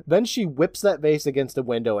 Then she whips that vase against a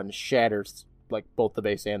window and shatters both the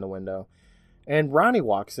vase and the window. And Ronnie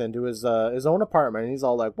walks into his own apartment, and he's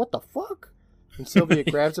all like, what the fuck? And Sylvia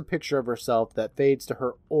grabs a picture of herself that fades to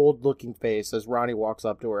her old-looking face as Ronnie walks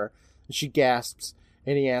up to her. And she gasps,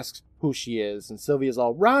 and he asks who she is. And Sylvia's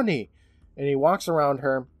all, Ronnie! And he walks around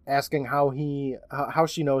her, asking how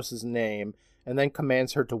she knows his name, and then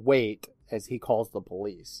commands her to wait as he calls the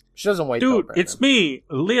police. She doesn't wait. Dude, it's me,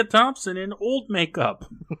 Leah Thompson, in old makeup.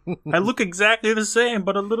 I look exactly the same,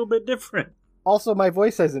 but a little bit different. Also, my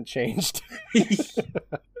voice hasn't changed.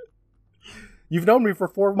 You've known me for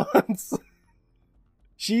 4 months.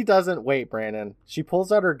 She doesn't wait, Brandon. She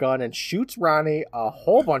pulls out her gun and shoots Ronnie a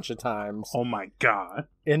whole bunch of times. Oh my god.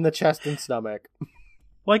 In the chest and stomach.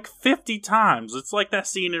 50 times. It's like that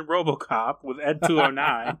scene in RoboCop with Ed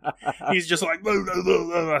 209. He's just like, blah, blah, blah,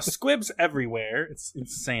 blah, squibs everywhere. It's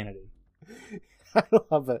insanity. I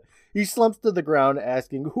love it. He slumps to the ground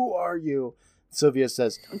asking, who are you? Sylvia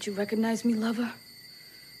says, Don't you recognize me, lover?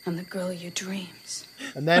 I'm the girl of your dreams.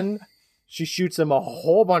 And then she shoots him a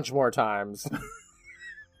whole bunch more times.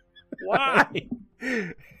 Why?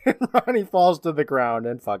 And Ronnie falls to the ground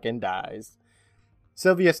and fucking dies.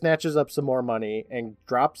 Sylvia snatches up some more money and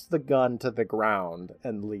drops the gun to the ground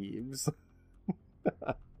and leaves.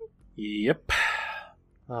 Yep.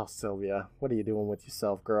 Oh, Sylvia, what are you doing with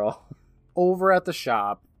yourself, girl? Over at the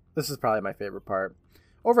shop, this is probably my favorite part.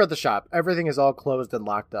 Over at the shop, everything is all closed and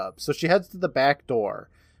locked up. So she heads to the back door,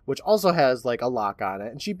 which also has a lock on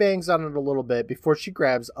it, and she bangs on it a little bit before she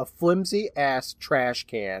grabs a flimsy-ass trash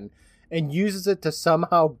can and uses it to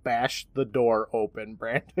somehow bash the door open,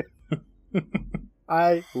 Brandon.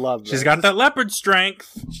 I love this. She's got that leopard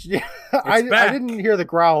strength. Yeah, I didn't hear the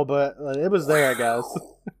growl, but it was there, I guess.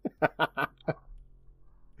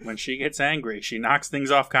 When she gets angry, she knocks things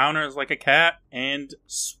off counters like a cat and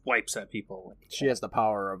swipes at people. She has the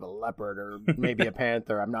power of a leopard or maybe a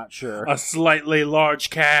panther, I'm not sure. A slightly large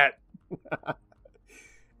cat.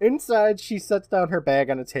 Inside, she sets down her bag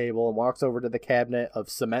on a table and walks over to the cabinet of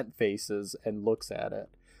cement faces and looks at it.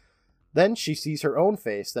 Then she sees her own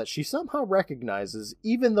face that she somehow recognizes,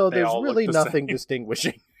 even though there's really nothing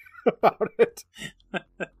distinguishing about it. I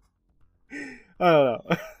don't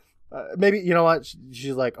know. Maybe, you know what?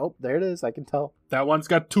 She's like, oh, there it is. I can tell. That one's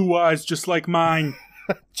got 2 eyes just like mine.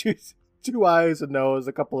 2 eyes, a nose,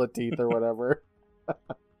 a couple of teeth or whatever.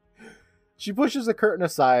 She pushes the curtain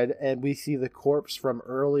aside and we see the corpse from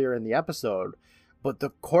earlier in the episode. But the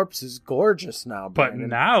corpse is gorgeous now, Brandon. But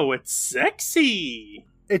now it's sexy.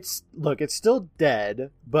 It's still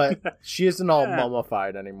dead, but she isn't all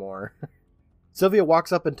mummified anymore. Sylvia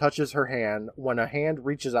walks up and touches her hand when a hand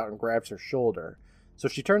reaches out and grabs her shoulder. So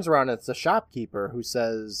she turns around and it's the shopkeeper who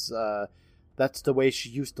says, that's the way she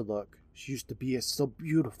used to look. She used to be so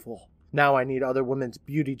beautiful. Now I need other women's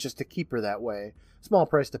beauty just to keep her that way. Small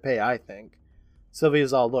price to pay, I think.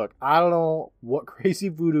 Sylvia's all, look, I don't know what crazy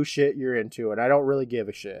voodoo shit you're into, and I don't really give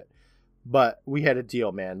a shit. But we had a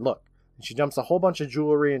deal, man. Look. And she dumps a whole bunch of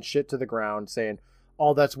jewelry and shit to the ground, saying,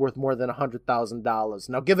 all that's worth more than $100,000.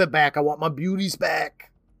 Now give it back. I want my beauties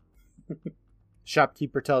back.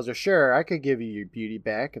 Shopkeeper tells her, sure, I could give you your beauty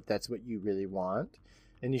back if that's what you really want.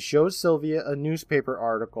 And he shows Sylvia a newspaper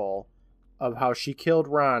article of how she killed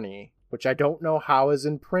Ronnie, which I don't know how is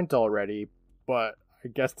in print already, but I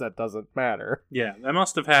guess that doesn't matter. Yeah, that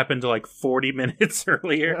must have happened like 40 minutes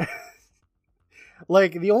earlier.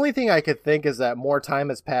 Like, the only thing I could think is that more time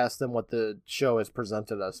has passed than what the show has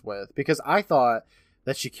presented us with. Because I thought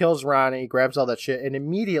that she kills Ronnie, grabs all that shit, and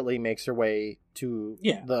immediately makes her way to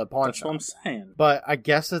the pawn that's shop. what I'm saying. But I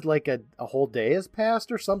guess it's like a whole day has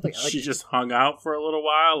passed or something. She just hung out for a little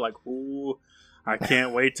while, like, ooh, I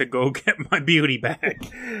can't wait to go get my beauty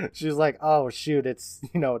back. She's like, oh, shoot, it's,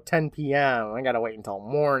 10 p.m. I gotta wait until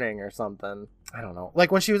morning or something. I don't know.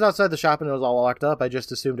 Like, when she was outside the shop and it was all locked up, I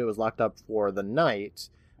just assumed it was locked up for the night.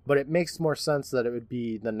 But it makes more sense that it would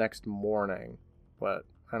be the next morning. But,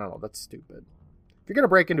 I don't know, that's stupid. If you're gonna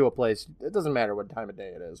break into a place, it doesn't matter what time of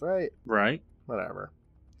day it is, right? Right. Whatever.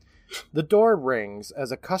 The door rings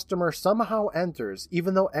as a customer somehow enters,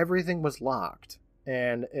 even though everything was locked.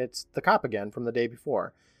 And it's the cop again from the day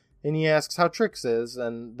before. And he asks how Trix is,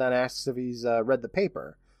 and then asks if he's read the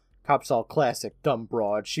paper. Cop's all, classic, dumb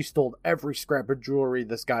broad. She stole every scrap of jewelry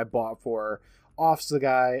this guy bought for her, offs the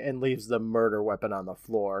guy, and leaves the murder weapon on the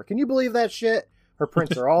floor. Can you believe that shit? Her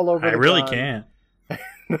prints are all over the I really gun. can't.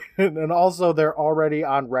 And also, they're already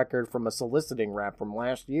on record from a soliciting rap from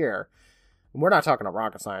last year. And we're not talking a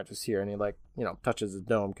rocket scientist here, and he, touches his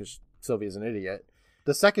dome because Sylvia's an idiot.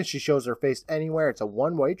 The second she shows her face anywhere, it's a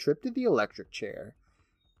one-way trip to the electric chair.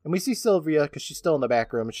 And we see Sylvia, because she's still in the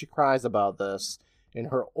back room, and she cries about this in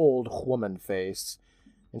her old woman face.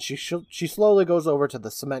 And she slowly goes over to the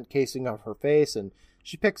cement casing of her face, and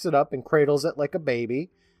she picks it up and cradles it like a baby.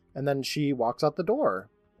 And then she walks out the door.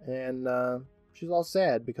 And she's all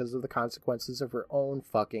sad because of the consequences of her own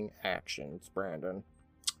fucking actions, Brandon.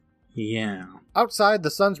 Yeah. Outside, the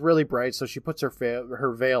sun's really bright, so she puts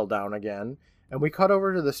her veil down again. And we cut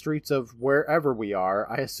over to the streets of wherever we are.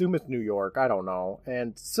 I assume it's New York. I don't know.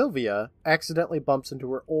 And Sylvia accidentally bumps into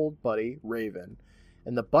her old buddy, Raven.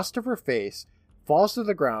 And the bust of her face falls to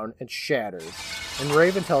the ground and shatters. And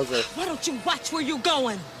Raven tells her, why don't you watch where you're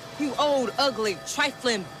going, you old, ugly,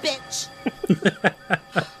 trifling bitch?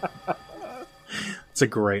 It's a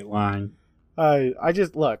great line. I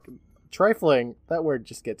just, look, trifling, that word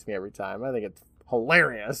just gets me every time. I think it's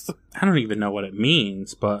hilarious. I don't even know what it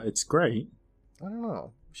means, but it's great. I don't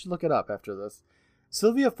know. We should look it up after this.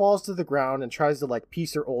 Sylvia falls to the ground and tries to,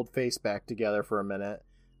 piece her old face back together for a minute.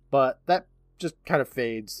 But that just kind of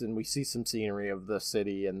fades, and we see some scenery of the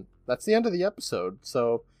city, and that's the end of the episode.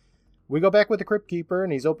 So we go back with the Crypt Keeper,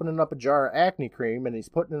 and he's opening up a jar of acne cream, and he's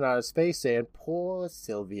putting it on his face, saying, poor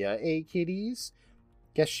Sylvia, eh, kiddies?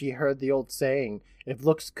 Guess she heard the old saying, if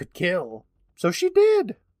looks could kill. So she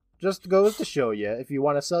did. Just goes to show you, if you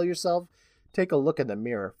want to sell yourself, take a look in the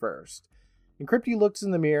mirror first. And Crypty looks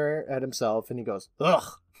in the mirror at himself, and he goes,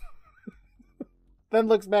 ugh. Then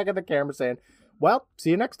looks back at the camera saying, well,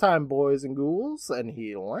 see you next time, boys and ghouls. And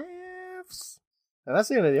he laughs. And that's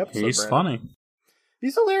the end of the episode, He's Brandon. funny.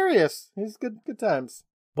 He's hilarious. He's good times.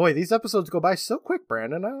 Boy, these episodes go by so quick,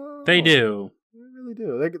 Brandon. They do. They really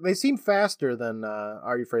do. They seem faster than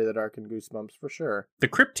Are You Afraid of the Dark and Goosebumps, for sure. The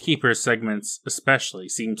Crypt Keeper segments especially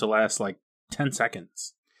seem to last 10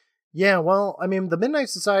 seconds. Yeah, well, I mean, the Midnight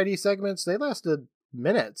Society segments, they lasted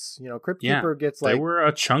minutes. Crypt Keeper gets they were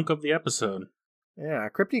a chunk of the episode. Yeah,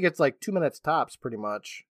 Crypty gets 2 minutes tops, pretty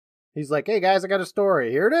much. He's like, hey guys, I got a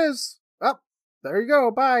story. Here it is. Oh, there you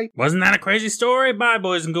go. Bye. Wasn't that a crazy story? Bye,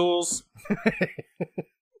 boys and ghouls.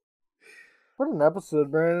 What an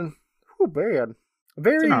episode, Brandon. Whew, bad.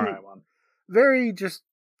 Very, It's an alright one. very just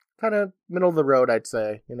kind of middle of the road, I'd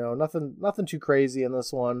say. You know, nothing too crazy in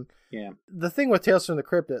this one. Yeah. The thing with Tales from the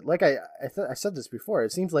Crypt, like I said this before,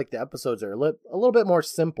 it seems like the episodes are a little bit more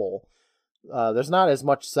simple. There's not as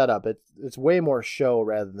much setup. It's way more show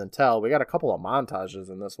rather than tell. We got a couple of montages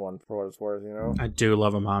in this one, for what it's worth, you know? I do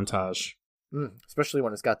love a montage. Especially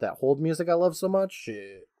when it's got that hold music I love so much.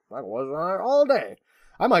 Shit, I was on all day.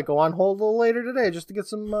 I might go on hold a little later today just to get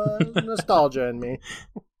some nostalgia in me.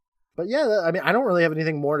 But yeah, I mean, I don't really have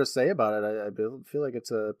anything more to say about it. I feel like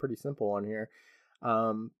it's a pretty simple one here.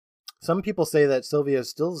 Some people say that Sylvia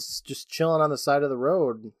is still just chilling on the side of the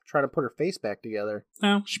road, trying to put her face back together.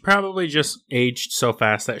 No, she probably just aged so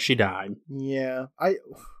fast that she died. Yeah,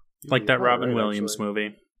 like that Robin right, Williams actually.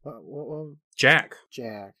 movie. What? Jack.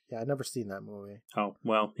 Jack. Yeah, I've never seen that movie. Oh,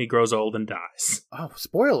 well, he grows old and dies. Oh,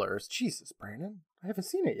 spoilers. Jesus, Brandon. I haven't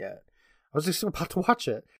seen it yet. I was just about to watch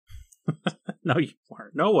it. No, you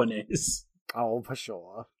weren't. No one is. Oh, for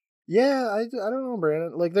sure. Yeah, I don't know,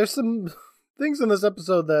 Brandon. Like, there's some things in this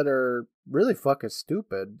episode that are really fucking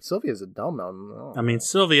stupid. Sylvia's a dumb. I mean,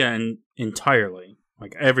 Sylvia entirely.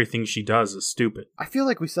 Like, everything she does is stupid. I feel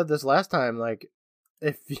like we said this last time, like,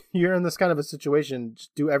 if you're in this kind of a situation,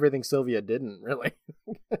 just do everything Sylvia didn't, really.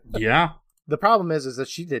 Yeah. The problem is that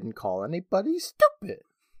she didn't call anybody stupid.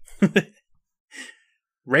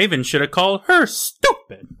 Raven should have called her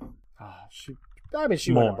stupid.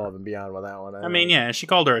 She went above and beyond with that one. I mean, yeah, she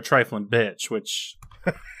called her a trifling bitch, which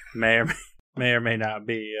may or may not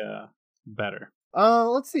be better.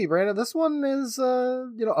 Let's see, Brandon. This one is,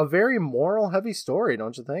 a very moral heavy story,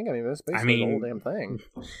 don't you think? I mean, that's basically the whole damn thing.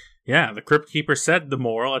 Yeah, the Crypt Keeper said the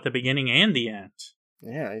moral at the beginning and the end.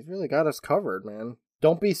 Yeah, he's really got us covered, man.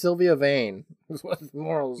 Don't be Sylvia Vane. That's what the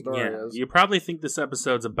moral of the story is. You probably think this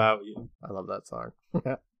episode's about you. I love that song.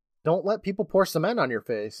 Don't let people pour cement on your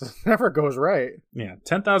face. It never goes right. Yeah,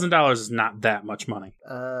 $10,000 is not that much money.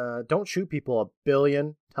 Don't shoot people 1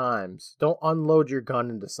 billion times. Don't unload your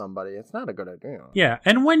gun into somebody. It's not a good idea. Yeah,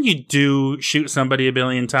 and when you do shoot somebody 1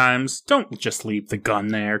 billion times, don't just leave the gun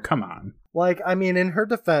there. Come on. Like, I mean, in her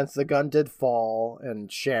defense, the gun did fall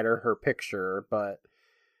and shatter her picture, but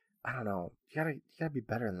I don't know. You gotta be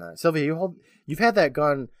better than that. Sylvia, you've had that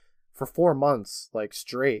gun for 4 months, like,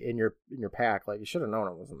 straight in your pack. Like, you should have known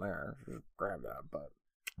it wasn't there. You should grab that, but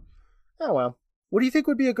oh well. What do you think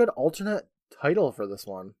would be a good alternate title for this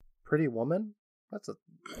one? Pretty Woman? That's a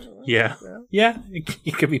yeah.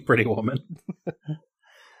 It could be Pretty Woman.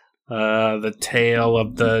 The tale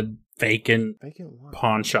of the vacant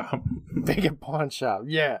pawn shop. Vacant pawn shop.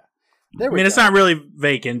 Yeah. It's not really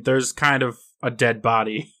vacant. There's kind of a dead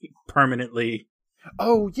body permanently.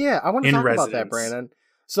 Oh yeah, I want to talk residence. about that, Brandon.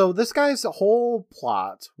 So this guy's whole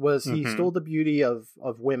plot was he stole the beauty of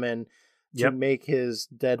women to make his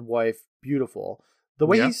dead wife beautiful. The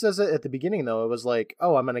way he says it at the beginning, though, it was like,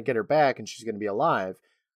 oh, I'm going to get her back and she's going to be alive.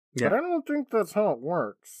 Yeah. But I don't think that's how it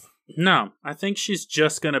works. No, I think she's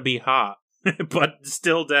just going to be hot, but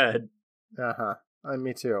still dead. Uh-huh.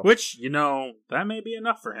 Me too. Which, that may be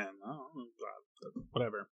enough for him.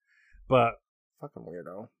 Whatever. But fucking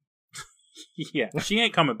weirdo. Yeah, she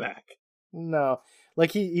ain't coming back. No.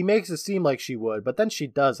 Like, he makes it seem like she would, but then she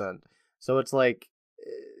doesn't. So it's like,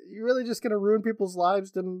 you're really just going to ruin people's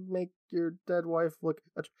lives to make your dead wife look...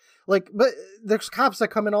 Like, but there's cops that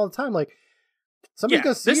come in all the time. Like, somebody's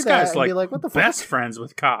going to see that and be like, what the fuck? Best friends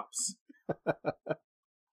with cops.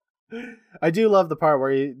 I do love the part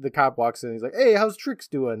where the cop walks in and he's like, hey, how's Trix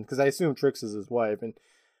doing? Because I assume Trix is his wife. And,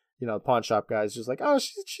 the pawn shop guy's just like, oh,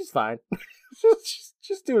 she's fine.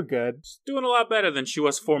 she's doing good. She's doing a lot better than she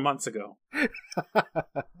was 4 months ago.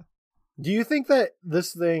 Do you think that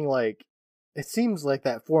this thing, like, it seems like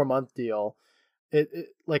that 4-month deal, it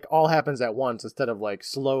like all happens at once instead of like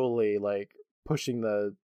slowly like pushing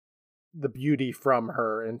the beauty from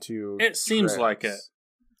her into it seems Trix. Like it.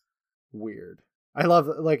 Weird. I love,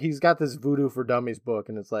 like, he's got this Voodoo for Dummies book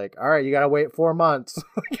and it's like, all right, you gotta wait 4 months.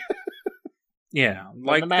 Yeah,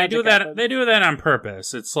 like they do that. happens. They do that on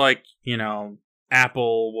purpose. It's like,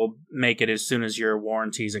 Apple will make it as soon as your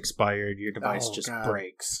warranty's expired. Your device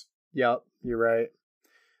breaks. Yep, you're right.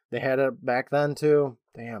 They had it back then too.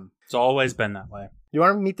 Damn, it's always been that way. You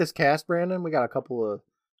want to meet this cast, Brandon? We got a couple of.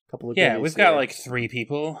 Yeah, we've got like 3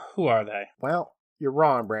 people. Who are they? Well, you're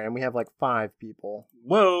wrong, Brandon. We have like 5 people.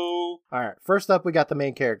 Whoa! All right. First up, we got the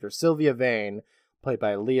main character, Sylvia Vane, played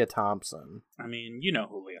by Leah Thompson. I mean, you know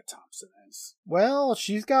who Leah Thompson is. Well,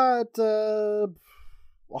 she's got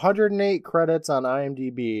 108 credits on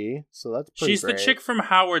IMDb, so that's pretty She's great. the chick from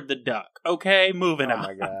Howard the Duck. Okay, moving on. Oh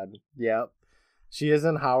my god. Yep. She is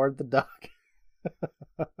in Howard the Duck.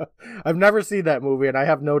 I've never seen that movie, and I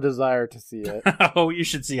have no desire to see it. Oh, you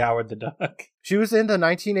should see Howard the Duck. She was in the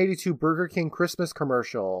 1982 Burger King Christmas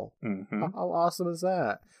commercial. Mm-hmm. How awesome is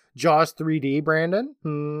that? Jaws 3D, Brandon?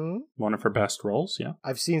 One of her best roles, yeah.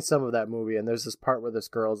 I've seen some of that movie, and there's this part where this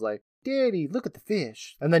girl's like, Daddy, look at the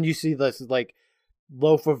fish. And then you see this, like,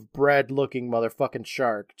 loaf of bread looking motherfucking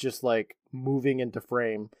shark just, like, moving into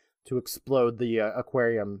frame to explode the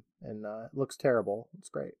aquarium. And it looks terrible. It's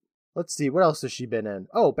great. Let's see, what else has she been in?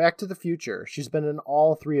 Oh, Back to the Future. She's been in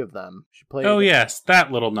all three of them. She played yes,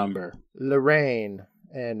 that little number. Lorraine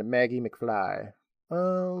and Maggie McFly.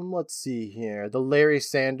 Let's see here. The Larry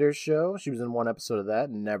Sanders Show. She was in one episode of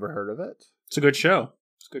that. Never heard of it. It's a good show.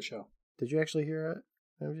 It's a good show. Did you actually hear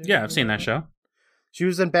it? Yeah, I've seen that show. She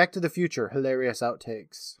was in Back to the Future. Hilarious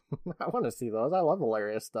outtakes. I want to see those. I love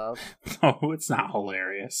hilarious stuff. Oh, it's not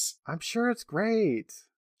hilarious. I'm sure it's great.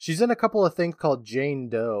 She's in a couple of things called Jane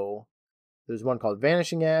Doe. There's one called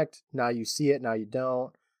Vanishing Act, Now You See It, Now You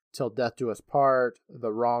Don't, Till Death Do Us Part,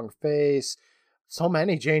 The Wrong Face. So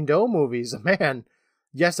many Jane Doe movies. Man,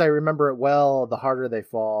 yes, I remember it well. The Harder They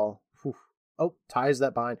Fall. Whew. Oh, Ties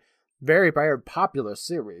That Bind. Very, very popular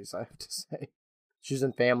series, I have to say. She's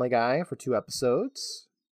in Family Guy for 2 episodes.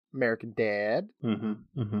 American Dad.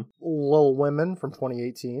 Little Women from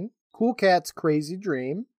 2018. Cool Cat's Crazy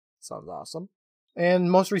Dream. Sounds awesome.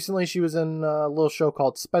 And most recently, she was in a little show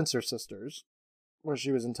called Spencer Sisters, where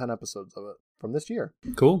she was in 10 episodes of it from this year.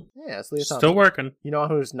 Cool. Yeah, it's Leah Thompson. Still working. You know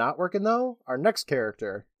who's not working, though? Our next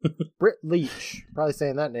character, Britt Leach. Probably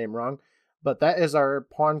saying that name wrong. But that is our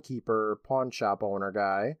pawn shop owner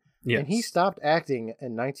guy. Yes. And he stopped acting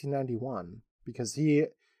in 1991 because he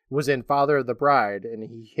was in Father of the Bride, and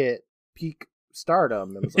he hit peak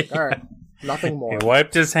stardom and was like, all right, nothing more. He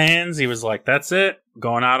wiped his hands. He was like, that's it.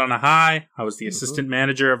 Going out on a high. I was the assistant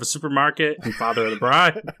manager of a supermarket in Father of the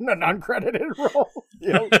Bride. A non-credited role.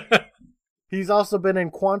 He's also been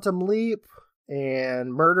in Quantum Leap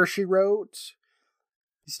and Murder, She Wrote.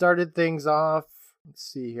 He started things off, let's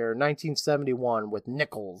see here, 1971 with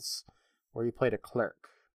Nichols, where he played a clerk.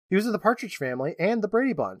 He was in The Partridge Family and The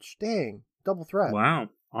Brady Bunch. Dang, double threat. Wow,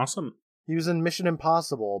 awesome. He was in Mission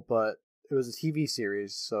Impossible, but it was a TV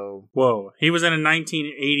series, so... Whoa, he was in a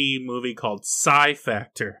 1980 movie called Psy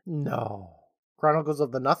Factor. No. Chronicles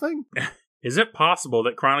of the Nothing? Is it possible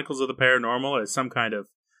that Chronicles of the Paranormal is some kind of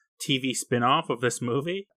TV spin-off of this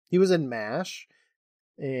movie? He was in MASH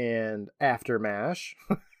and After MASH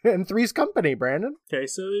and Three's Company, Brandon. Okay,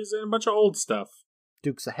 so he's in a bunch of old stuff.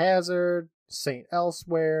 Dukes of Hazzard, Saint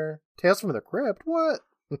Elsewhere, Tales from the Crypt, what?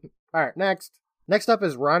 Alright, next. Next up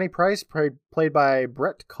is Ronnie Price, played by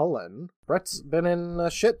Brett Cullen. Brett's been in a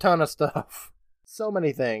shit ton of stuff. So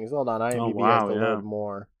many things. Hold on, IMDb has to load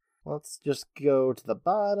more. Let's just go to the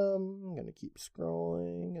bottom. I'm going to keep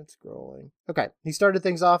scrolling and scrolling. Okay, he started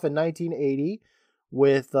things off in 1980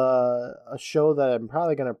 with a show that I'm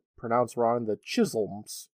probably going to pronounce wrong, the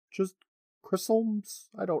Chisholms. Chisholms?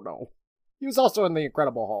 I don't know. He was also in The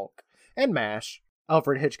Incredible Hulk and MASH.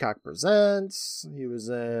 Alfred Hitchcock Presents. He was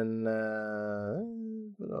in...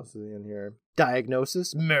 what else is he in here?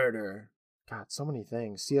 Diagnosis. Murder. God, so many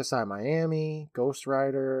things. CSI Miami. Ghost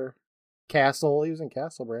Rider. Castle. He was in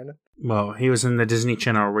Castle, Brandon. Well, he was in the Disney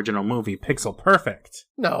Channel original movie, Pixel Perfect.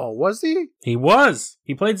 No, was he? He was.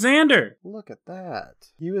 He played Xander. Look at that.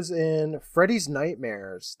 He was in Freddy's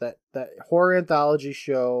Nightmares, that horror anthology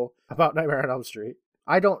show about Nightmare on Elm Street.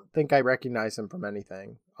 I don't think I recognize him from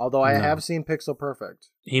anything, although I have seen Pixel Perfect.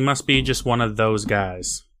 He must be just one of those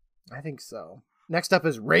guys. I think so. Next up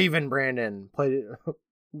is Raven, Brandon.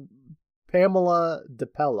 Pamela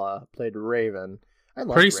DePella played Raven. I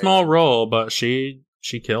love Pretty small role, but she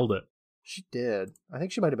killed it. She did. I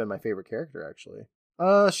think she might have been my favorite character, actually.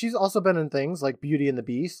 She's also been in things like Beauty and the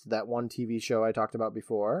Beast, that one TV show I talked about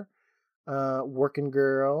before. Working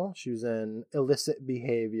Girl. She was in Illicit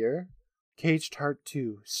Behavior. Caged Heart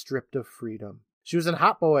 2, Stripped of Freedom. She was in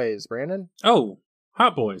Hot Boys, Brandon. Oh,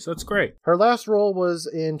 Hot Boys. That's great. Her last role was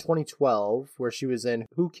in 2012, where she was in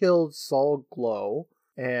Who Killed Saul Glow,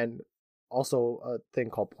 and also a thing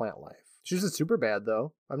called Plant Life. She was in Superbad,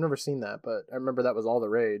 though. I've never seen that, but I remember that was all the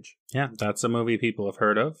rage. Yeah, that's a movie people have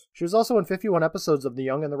heard of. She was also in 51 episodes of The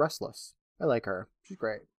Young and the Restless. I like her. She's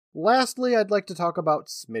great. Lastly, I'd like to talk about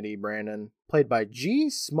Smitty, Brandon, played by G.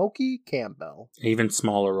 Smokey Campbell. Even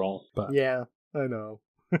smaller role, but... Yeah, I know.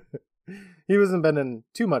 He hasn't been in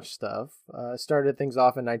too much stuff. Started things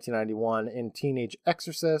off in 1991 in Teenage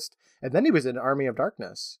Exorcist, and then he was in Army of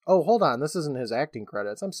Darkness. Oh, hold on, this isn't his acting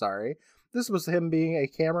credits. I'm sorry. This was him being a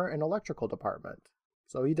camera and electrical department.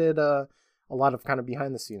 So he did a lot of kind of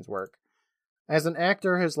behind-the-scenes work. As an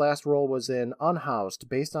actor, his last role was in Unhoused,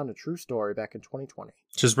 based on a true story back in 2020.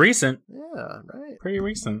 Which is recent. Yeah, right. Pretty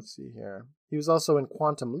recent. Let's see here. He was also in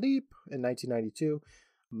Quantum Leap in 1992.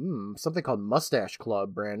 Something called Mustache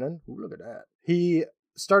Club, Brandon. Ooh, look at that. He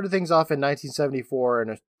started things off in 1974 in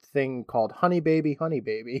a thing called Honey Baby, Honey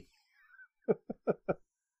Baby.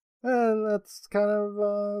 And that's kind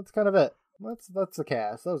of it. That's the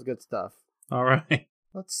cast. That was good stuff. All right.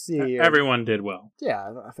 Let's see here. Everyone did well.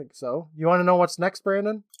 Yeah, I think so. You want to know what's next,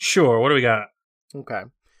 Brandon? Sure. What do we got? Okay.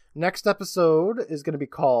 Next episode is going to be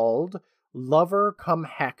called Lover Come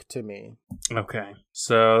Hack to Me. Okay.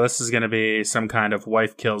 So this is going to be some kind of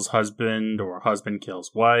wife kills husband or husband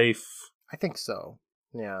kills wife. I think so.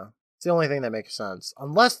 Yeah. It's the only thing that makes sense.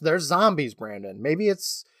 Unless there's zombies, Brandon. Maybe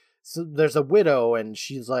there's a widow and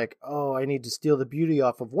she's like, oh, I need to steal the beauty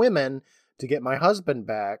off of women to get my husband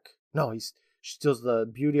back. No, she steals the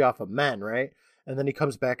beauty off of men, right? And then he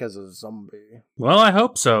comes back as a zombie. Well, I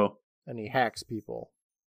hope so. And he hacks people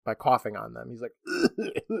by coughing on them. He's like,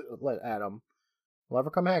 let Adam. Lover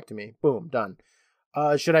come hack to me. Boom, done.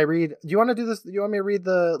 Should I read? Do you want to do this? Do you want me to read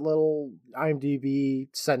the little IMDb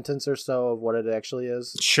sentence or so of what it actually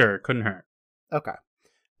is? Sure, couldn't hurt. Okay.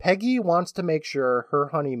 Peggy wants to make sure her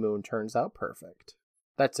honeymoon turns out perfect.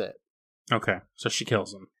 That's it. Okay, so she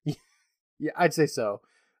kills him. Yeah, I'd say so.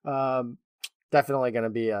 Definitely going to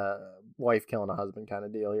be a wife killing a husband kind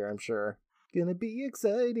of deal here, I'm sure. Gonna be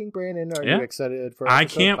exciting, Brandon. Are you excited for I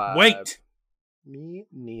episode can't 5? wait. Me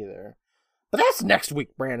neither. But that's next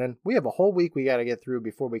week, Brandon. We have a whole week we got to get through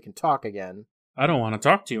before we can talk again. I don't want to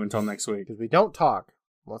talk to you until next week. Because we don't talk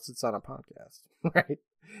unless it's on a podcast, right?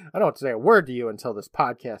 I don't say a word to you until this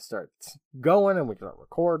podcast starts going and we start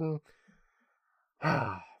recording.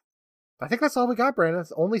 I think that's all we got, Brandon.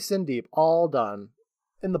 It's only Sin Deep, all done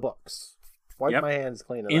in the books. Wipe my hands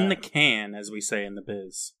clean of in that. the can, as we say in the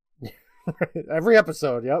biz. Every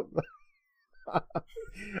episode, yep. All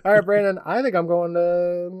right, Brandon. I think I'm going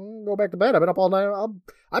to go back to bed. I've been up all night.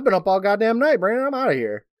 I've been up all goddamn night, Brandon. I'm out of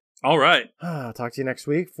here. All right. Talk to you next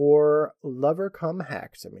week for Lover Come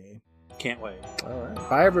Hack to Me. Can't wait. All right.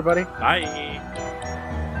 Bye, everybody. Bye.